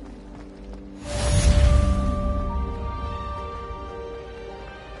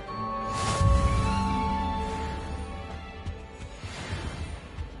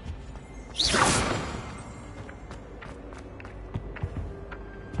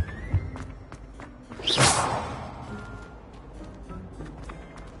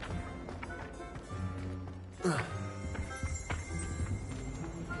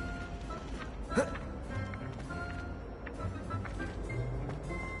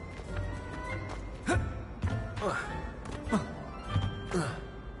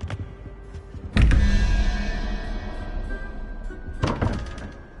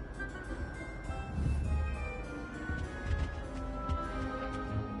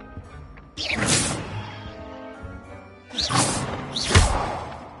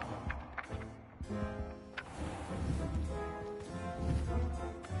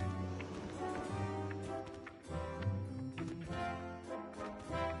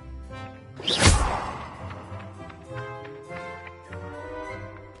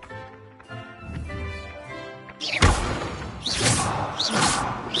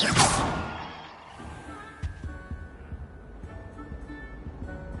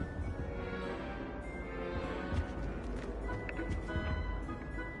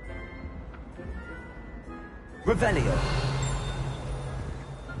 Revelio.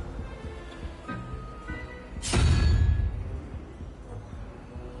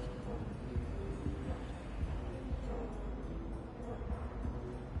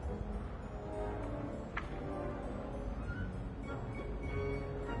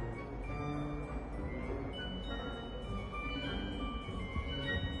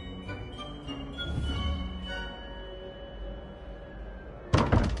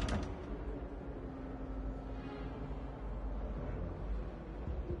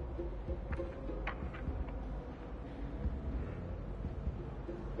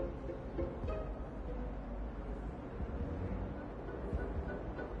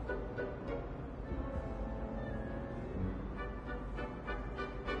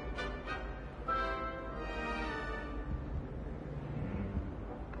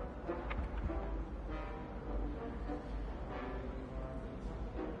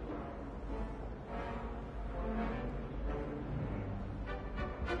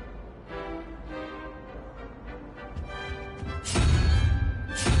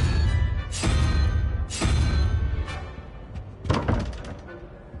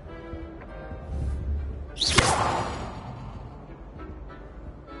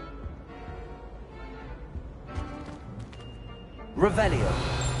 Revelio.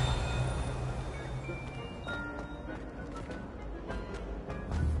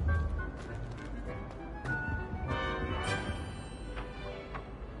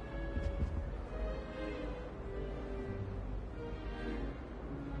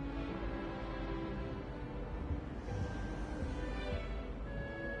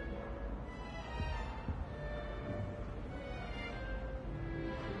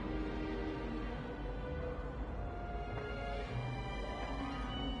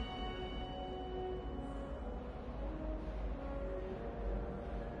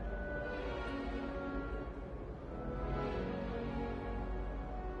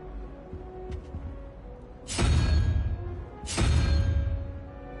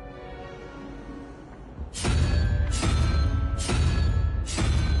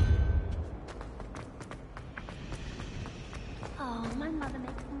 Oh, my mother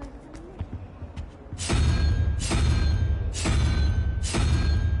makes the most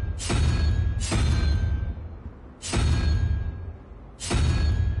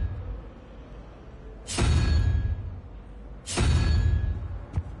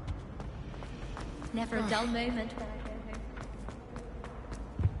Never a dull moment when I go home.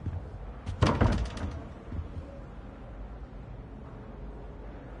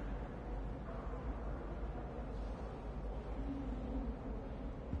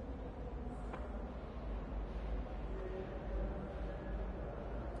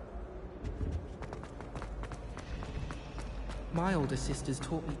 My older sisters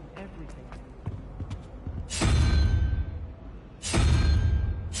taught me everything.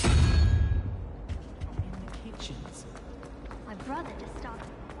 In the kitchens. My brother just started.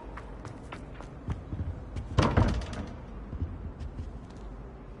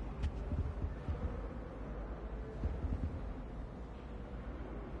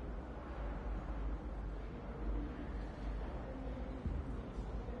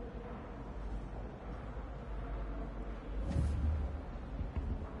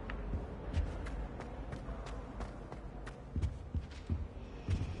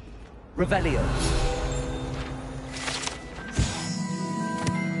 Revelio.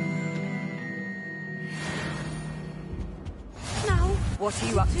 Now, What are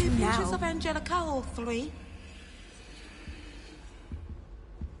you up to two now? pinches of Angelica or three?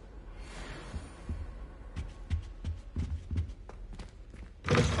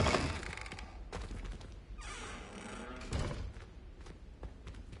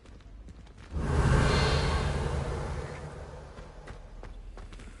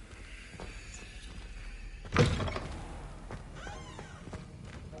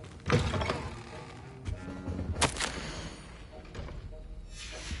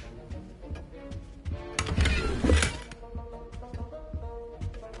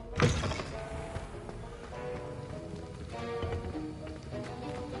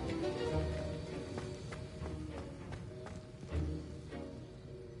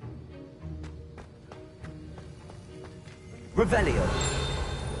 Revelio.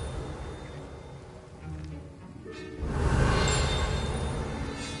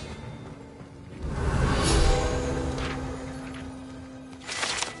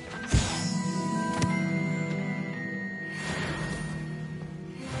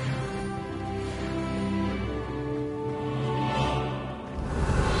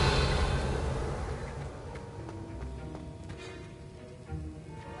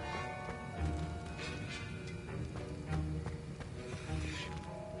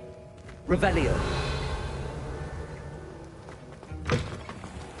 Revelio.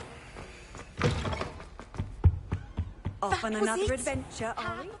 Off on another adventure,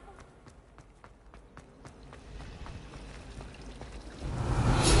 are we?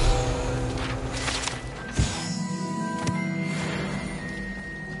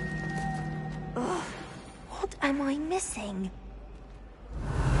 Ugh, what am I missing?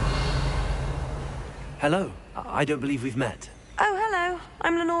 Hello. I don't believe we've met. Oh, hello.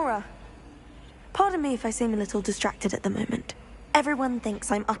 I'm Lenora. Pardon me if I seem a little distracted at the moment. Everyone thinks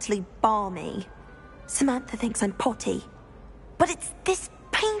I'm utterly balmy. Samantha thinks I'm potty. But it's this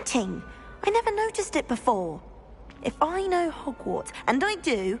painting. I never noticed it before. If I know Hogwarts, and I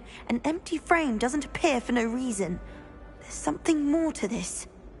do, an empty frame doesn't appear for no reason. There's something more to this.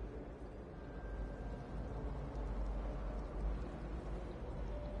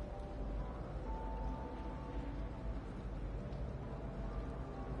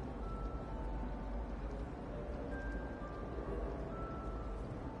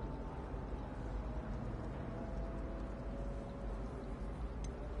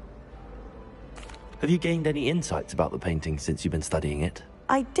 Have you gained any insights about the painting since you've been studying it?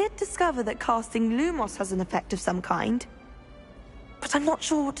 I did discover that casting Lumos has an effect of some kind. But I'm not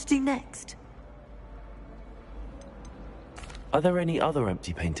sure what to do next. Are there any other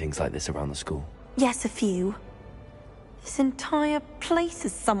empty paintings like this around the school? Yes, a few. This entire place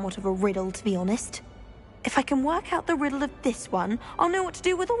is somewhat of a riddle, to be honest. If I can work out the riddle of this one, I'll know what to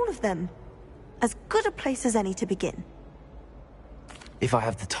do with all of them. As good a place as any to begin. If I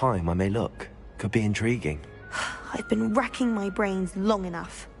have the time, I may look. Could be intriguing. I've been racking my brains long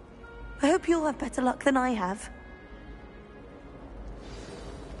enough. I hope you'll have better luck than I have.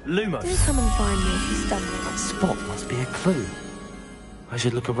 Lumos. Do come and find me if you stumble. That spot must be a clue. I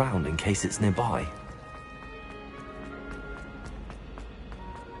should look around in case it's nearby.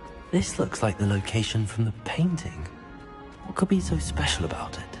 This looks like the location from the painting. What could be so special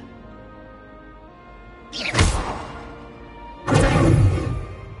about it?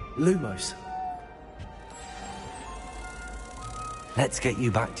 Lumos. Let's get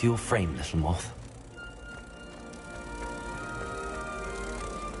you back to your frame, little moth.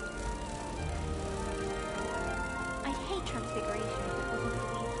 I hate transfiguration.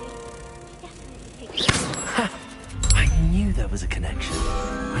 Definitely. I knew there was a connection.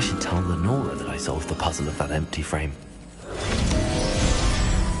 I should tell Lenora that I solved the puzzle of that empty frame.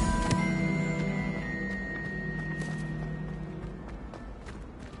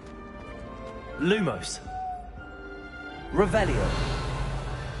 Lumos. Revelio.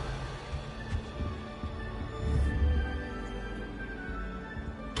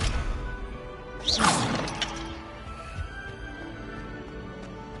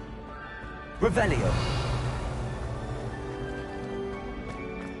 Revelio.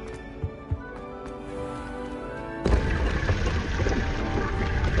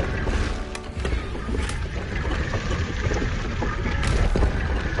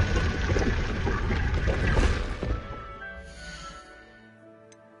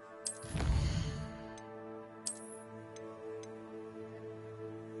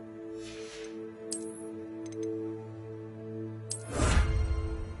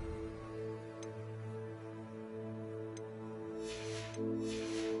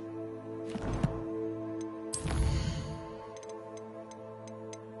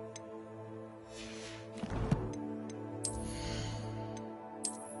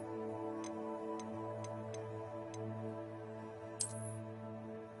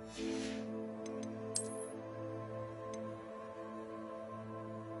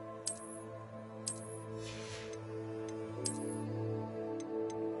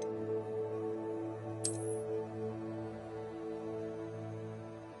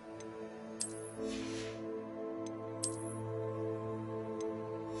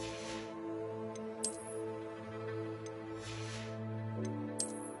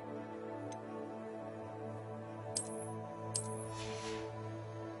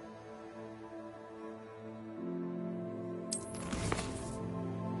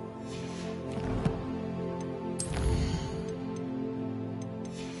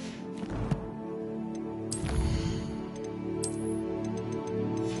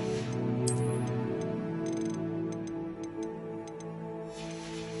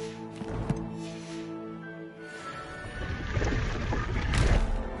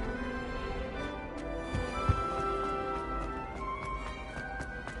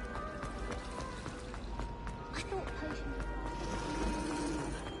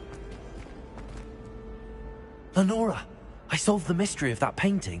 Lenora, I solved the mystery of that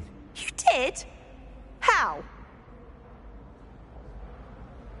painting. You did? How?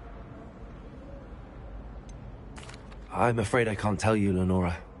 I'm afraid I can't tell you,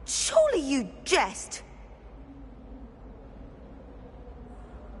 Lenora. Surely you jest.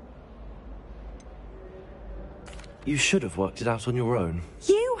 You should have worked it out on your own.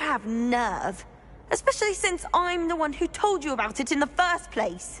 You have nerve. Especially since I'm the one who told you about it in the first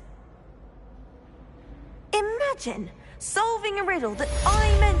place. Imagine solving a riddle that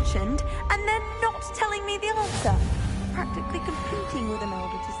I mentioned and then not telling me the answer. Practically competing with an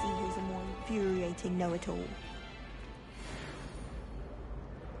elder to see who's a more infuriating know-it-all.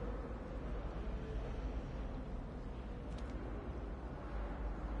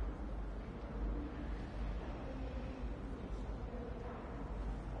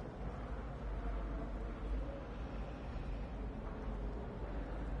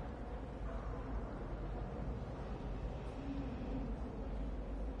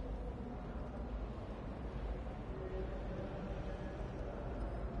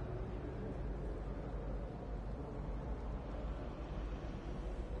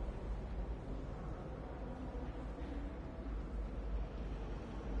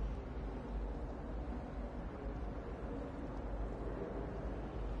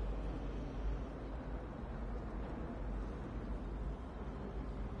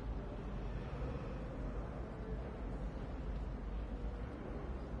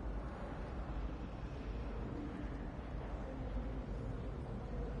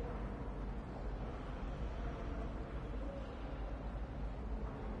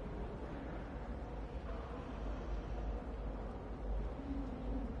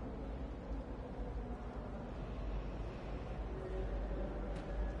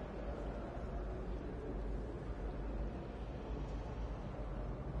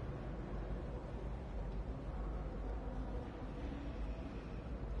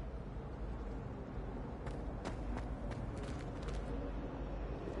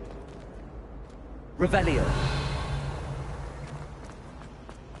 Revelio.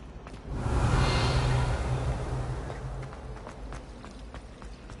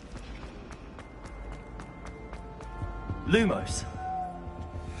 Lumos.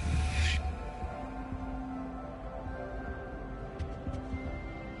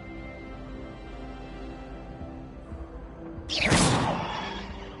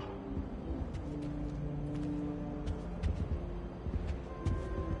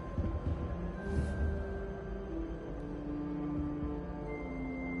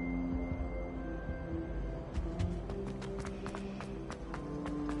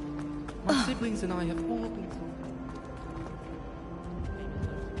 My siblings and I have all been through.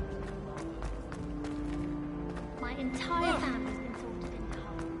 My entire family's been sorted into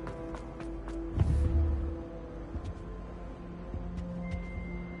Hull.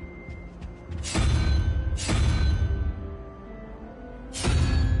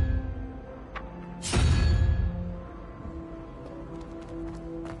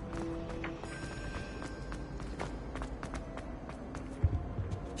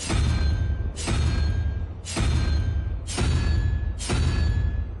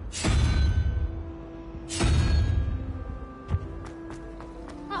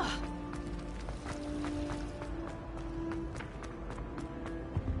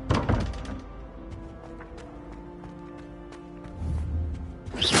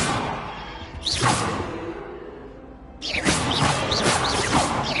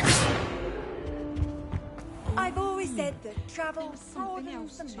 I've always said that travel Something broadens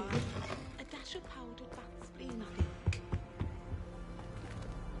else the too. mind. A dash of powdered Vaseline, I think.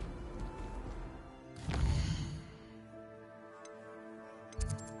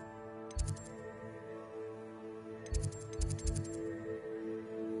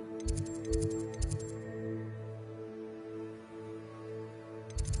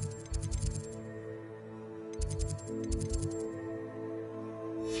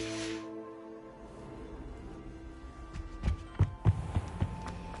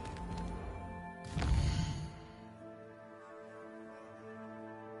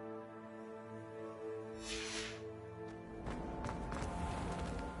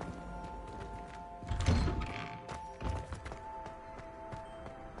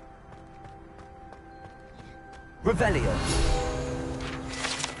 Revelio.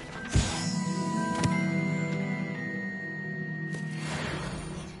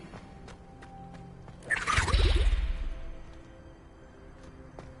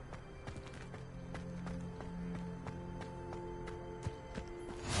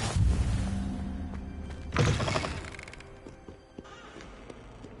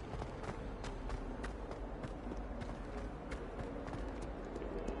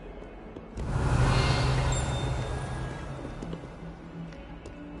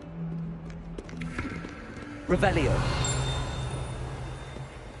 Revelio.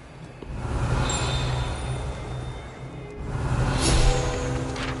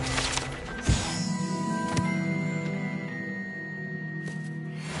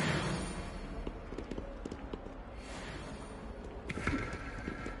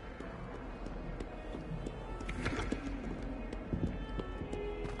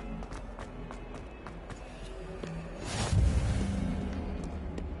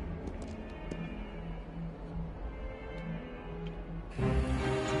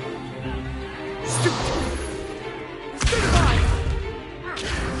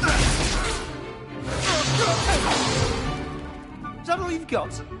 Is that all you've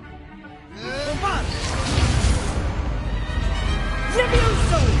got?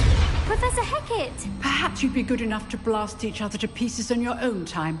 Professor Hecat! Perhaps you'd be good enough to blast each other to pieces on your own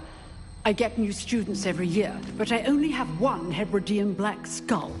time. I get new students every year, but I only have one Hebridean black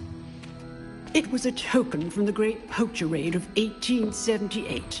skull. It was a token from the Great Poacher Raid of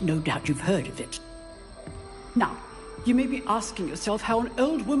 1878. No doubt you've heard of it. Now, you may be asking yourself how an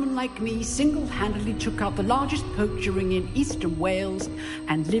old woman like me single-handedly took out the largest poacher ring in eastern Wales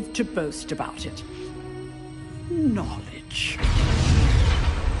and lived to boast about it. Knowledge.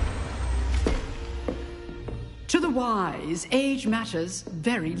 To the wise, age matters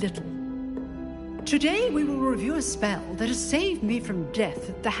very little. Today we will review a spell that has saved me from death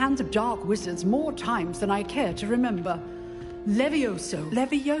at the hands of dark wizards more times than I care to remember. Levioso.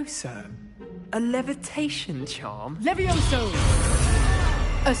 Levioso? A levitation charm? Levioso!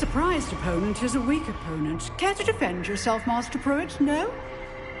 A surprised opponent is a weak opponent. Care to defend yourself, Master Pruitt? No?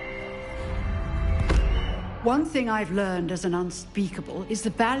 One thing I've learned as an unspeakable is the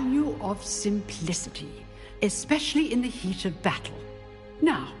value of simplicity, especially in the heat of battle.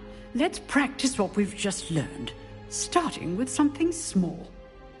 Now, let's practice what we've just learned, starting with something small.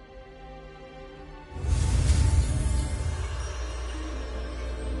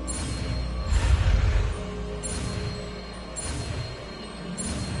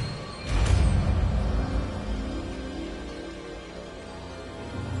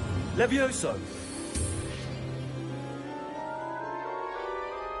 Levioso.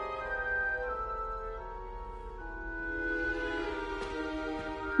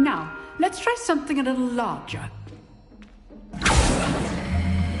 Now, let's try something a little larger.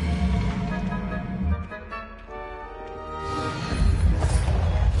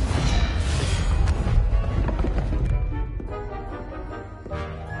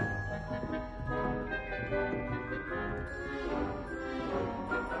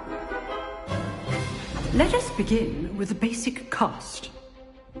 Let us begin with a basic cast.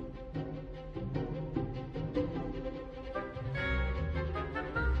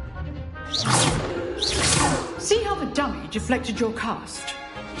 See how the dummy deflected your cast?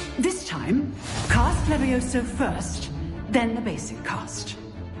 This time, cast Levioso first, then the basic cast.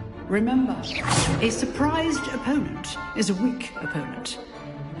 Remember, a surprised opponent is a weak opponent,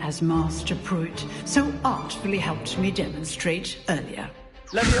 as Master Pruitt so artfully helped me demonstrate earlier.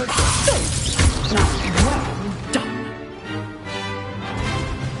 Levioso! Now, well done.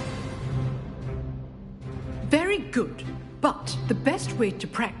 Very good, but the best way to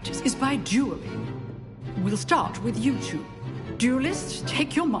practice is by dueling. We'll start with you two. Duelists,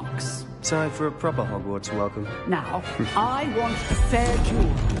 take your marks. Time for a proper Hogwarts welcome. Now, I want a fair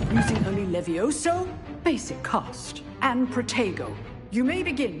duel, using only Levioso, basic cast, and Protego. You may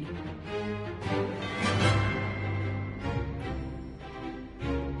begin.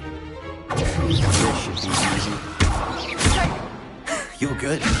 This should be easy. You're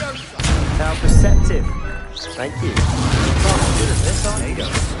good. How perceptive. Thank you. Oh, good at this, aren't you?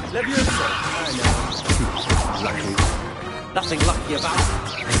 Levioso. I know. Lucky. Nothing lucky about it.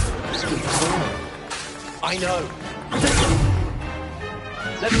 I know.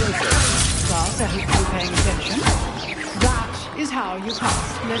 Levioso. Class, I hope you're paying attention. That is how you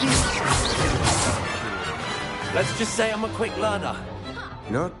cast Levioso. Let's just say I'm a quick learner.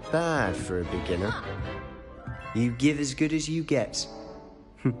 Not bad for a beginner. You give as good as you get.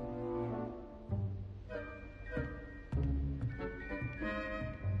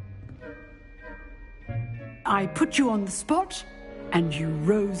 I put you on the spot, and you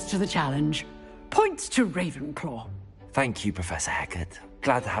rose to the challenge. Points to Ravenclaw. Thank you, Professor Hecat.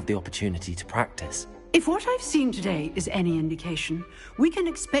 Glad to have the opportunity to practice. If what I've seen today is any indication, we can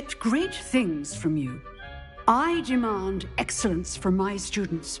expect great things from you. I demand excellence from my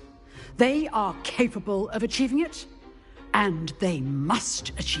students. They are capable of achieving it, and they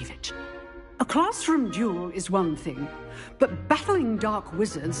must achieve it. A classroom duel is one thing, but battling dark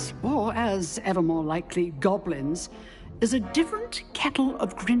wizards, or as ever more likely, goblins, is a different kettle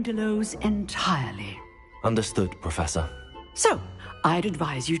of Grindylows entirely. Understood, Professor. So, I'd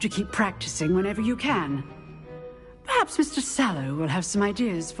advise you to keep practicing whenever you can. Perhaps Mr. Sallow will have some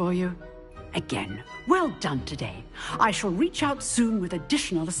ideas for you. Again, well done today. I shall reach out soon with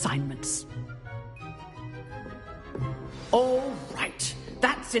additional assignments. All right.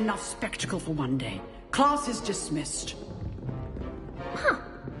 That's enough spectacle for one day. Class is dismissed. Huh.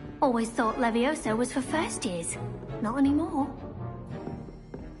 Always thought Leviosa was for first years. Not anymore.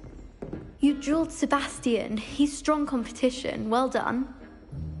 You drilled Sebastian. He's strong competition. Well done.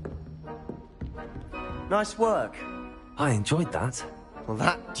 Nice work. I enjoyed that. Well,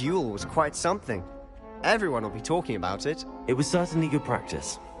 that duel was quite something. Everyone will be talking about it. It was certainly good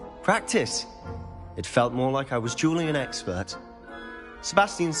practice. Practice? It felt more like I was dueling an expert.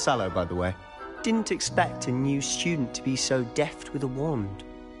 Sebastian Sallow, by the way. Didn't expect a new student to be so deft with a wand.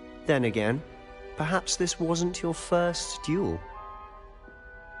 Then again, perhaps this wasn't your first duel.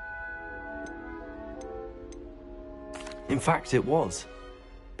 In fact, it was.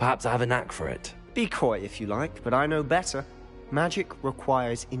 Perhaps I have a knack for it. Be coy if you like, but I know better. Magic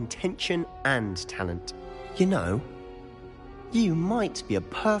requires intention and talent. You know, you might be a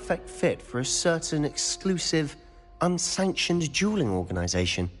perfect fit for a certain exclusive, unsanctioned dueling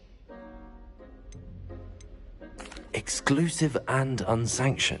organization. Exclusive and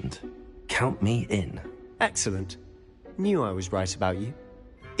unsanctioned. Count me in. Excellent. Knew I was right about you.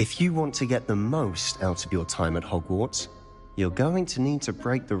 If you want to get the most out of your time at Hogwarts, you're going to need to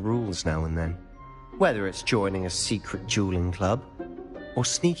break the rules now and then. Whether it's joining a secret dueling club, or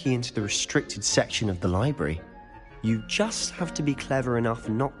sneaking into the restricted section of the library, you just have to be clever enough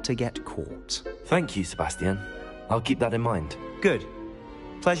not to get caught. Thank you, Sebastian. I'll keep that in mind. Good.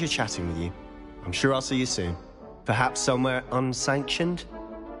 Pleasure chatting with you. I'm sure I'll see you soon. Perhaps somewhere unsanctioned?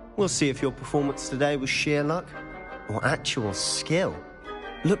 We'll see if your performance today was sheer luck, or actual skill.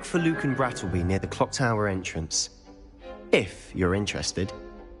 Look for Luke and Brattleby near the Clock Tower entrance. If you're interested.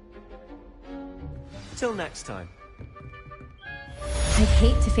 Till next time. I'd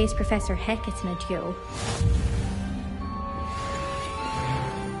hate to face Professor Hecat in a duel.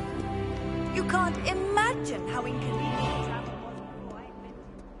 You can't imagine how inconvenient travel was before I met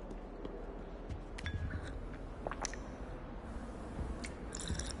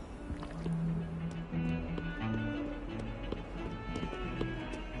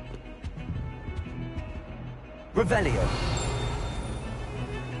Revelio.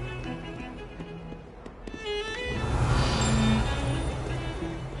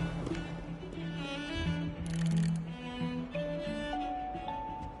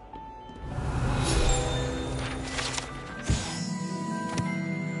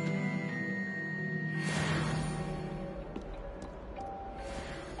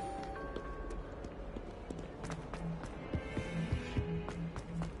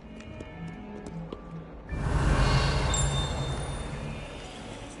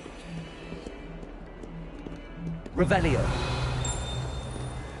 Revelio.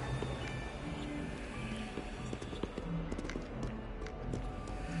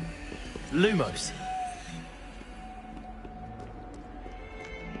 Lumos.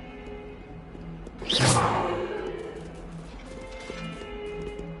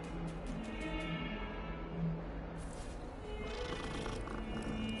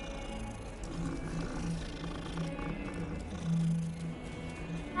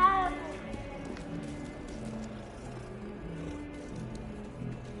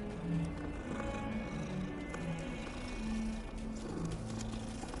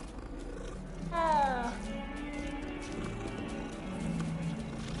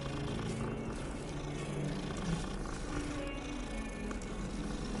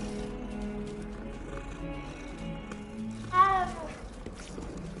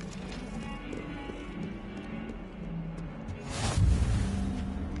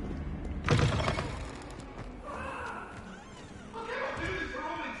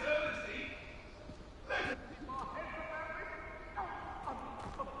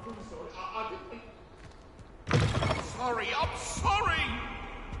 Sorry, I'm sorry!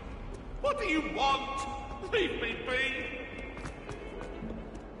 What do you want? Leave me be!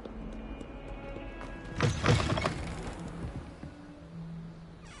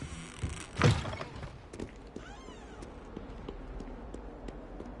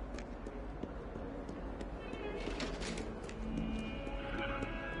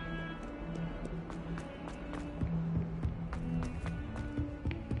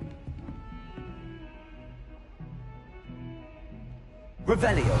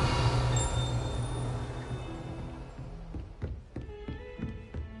 Revelio.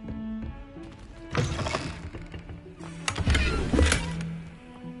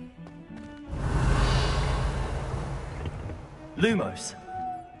 Lumos.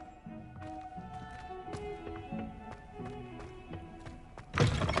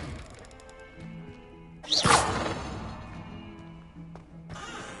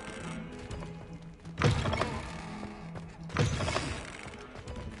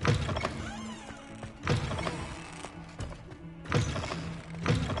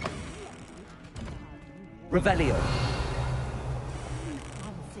 Revelio.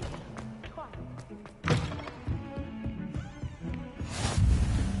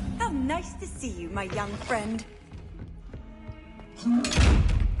 How nice to see you, my young friend.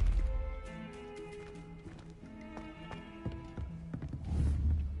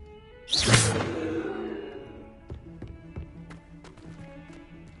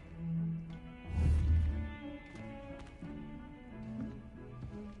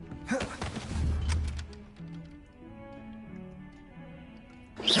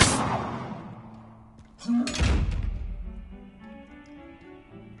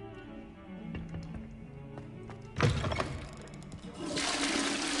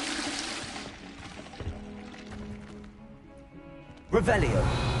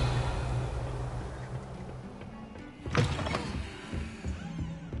 Revelio.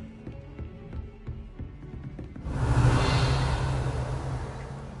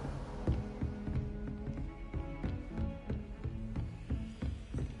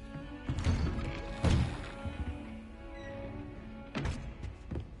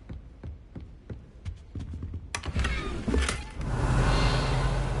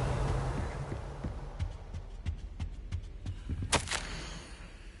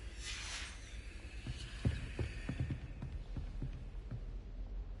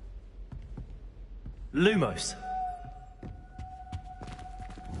 Lumos.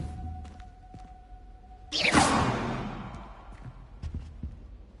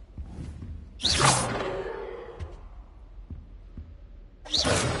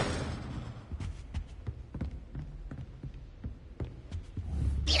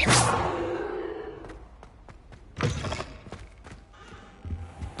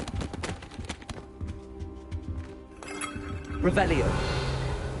 Revelio.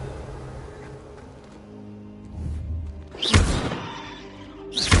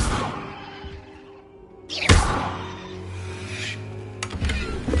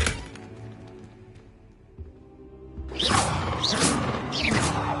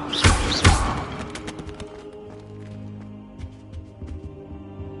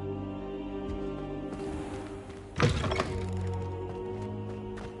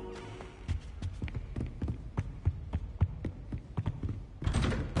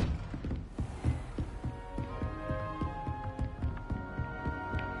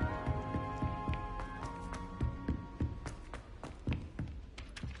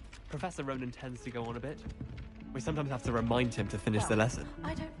 Professor Ronan tends to go on a bit. We sometimes have to remind him to finish the lesson.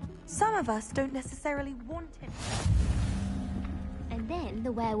 I don't... Some of us don't necessarily want him. And then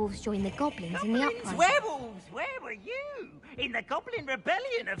the werewolves joined the goblins in the Goblins, uprising. werewolves, where were you? In the Goblin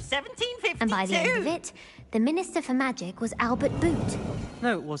Rebellion of 1752? And by the end of it, the Minister for Magic was Albert Boot.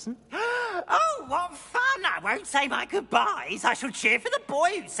 No, it wasn't. Oh, what fun! I won't say my goodbyes. I shall cheer for the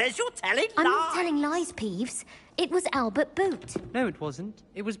boy who says you're telling I'm lies. not telling lies, Peeves. It was Albert Boot. No, it wasn't.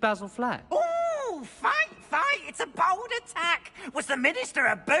 It was Basil Flack. Ooh, fight! It's a bold attack. Was the Minister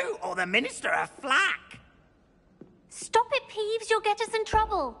a boot or the Minister a flack? Stop it, Peeves. You'll get us in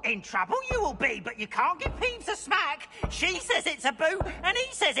trouble. In trouble you will be, but you can't give Peeves a smack. She says it's a boot and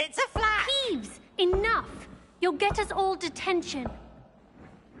he says it's a flack. Peeves, enough. You'll get us all detention.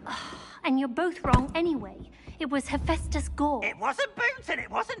 And you're both wrong anyway. It was Hephaestus Gore. It wasn't boot and it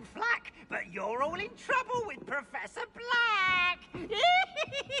wasn't flack, but you're all in trouble with Professor Black.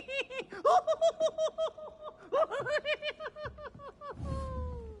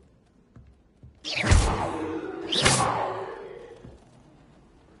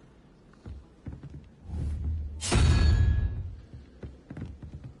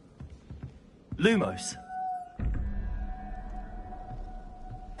 Lumos.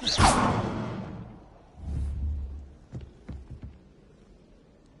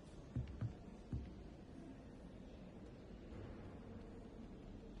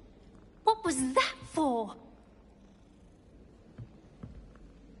 What was that for?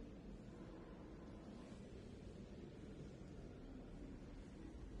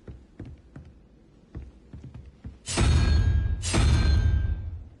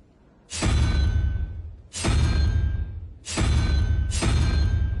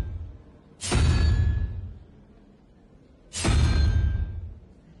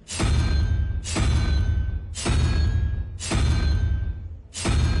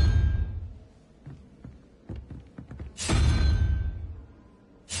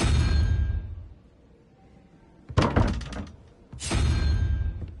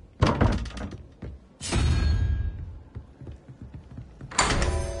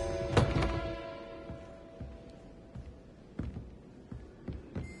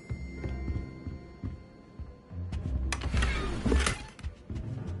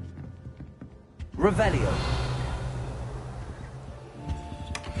 Revelio.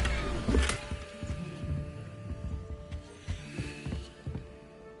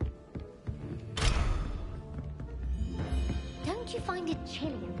 Don't you find it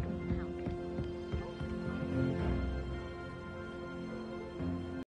chilly in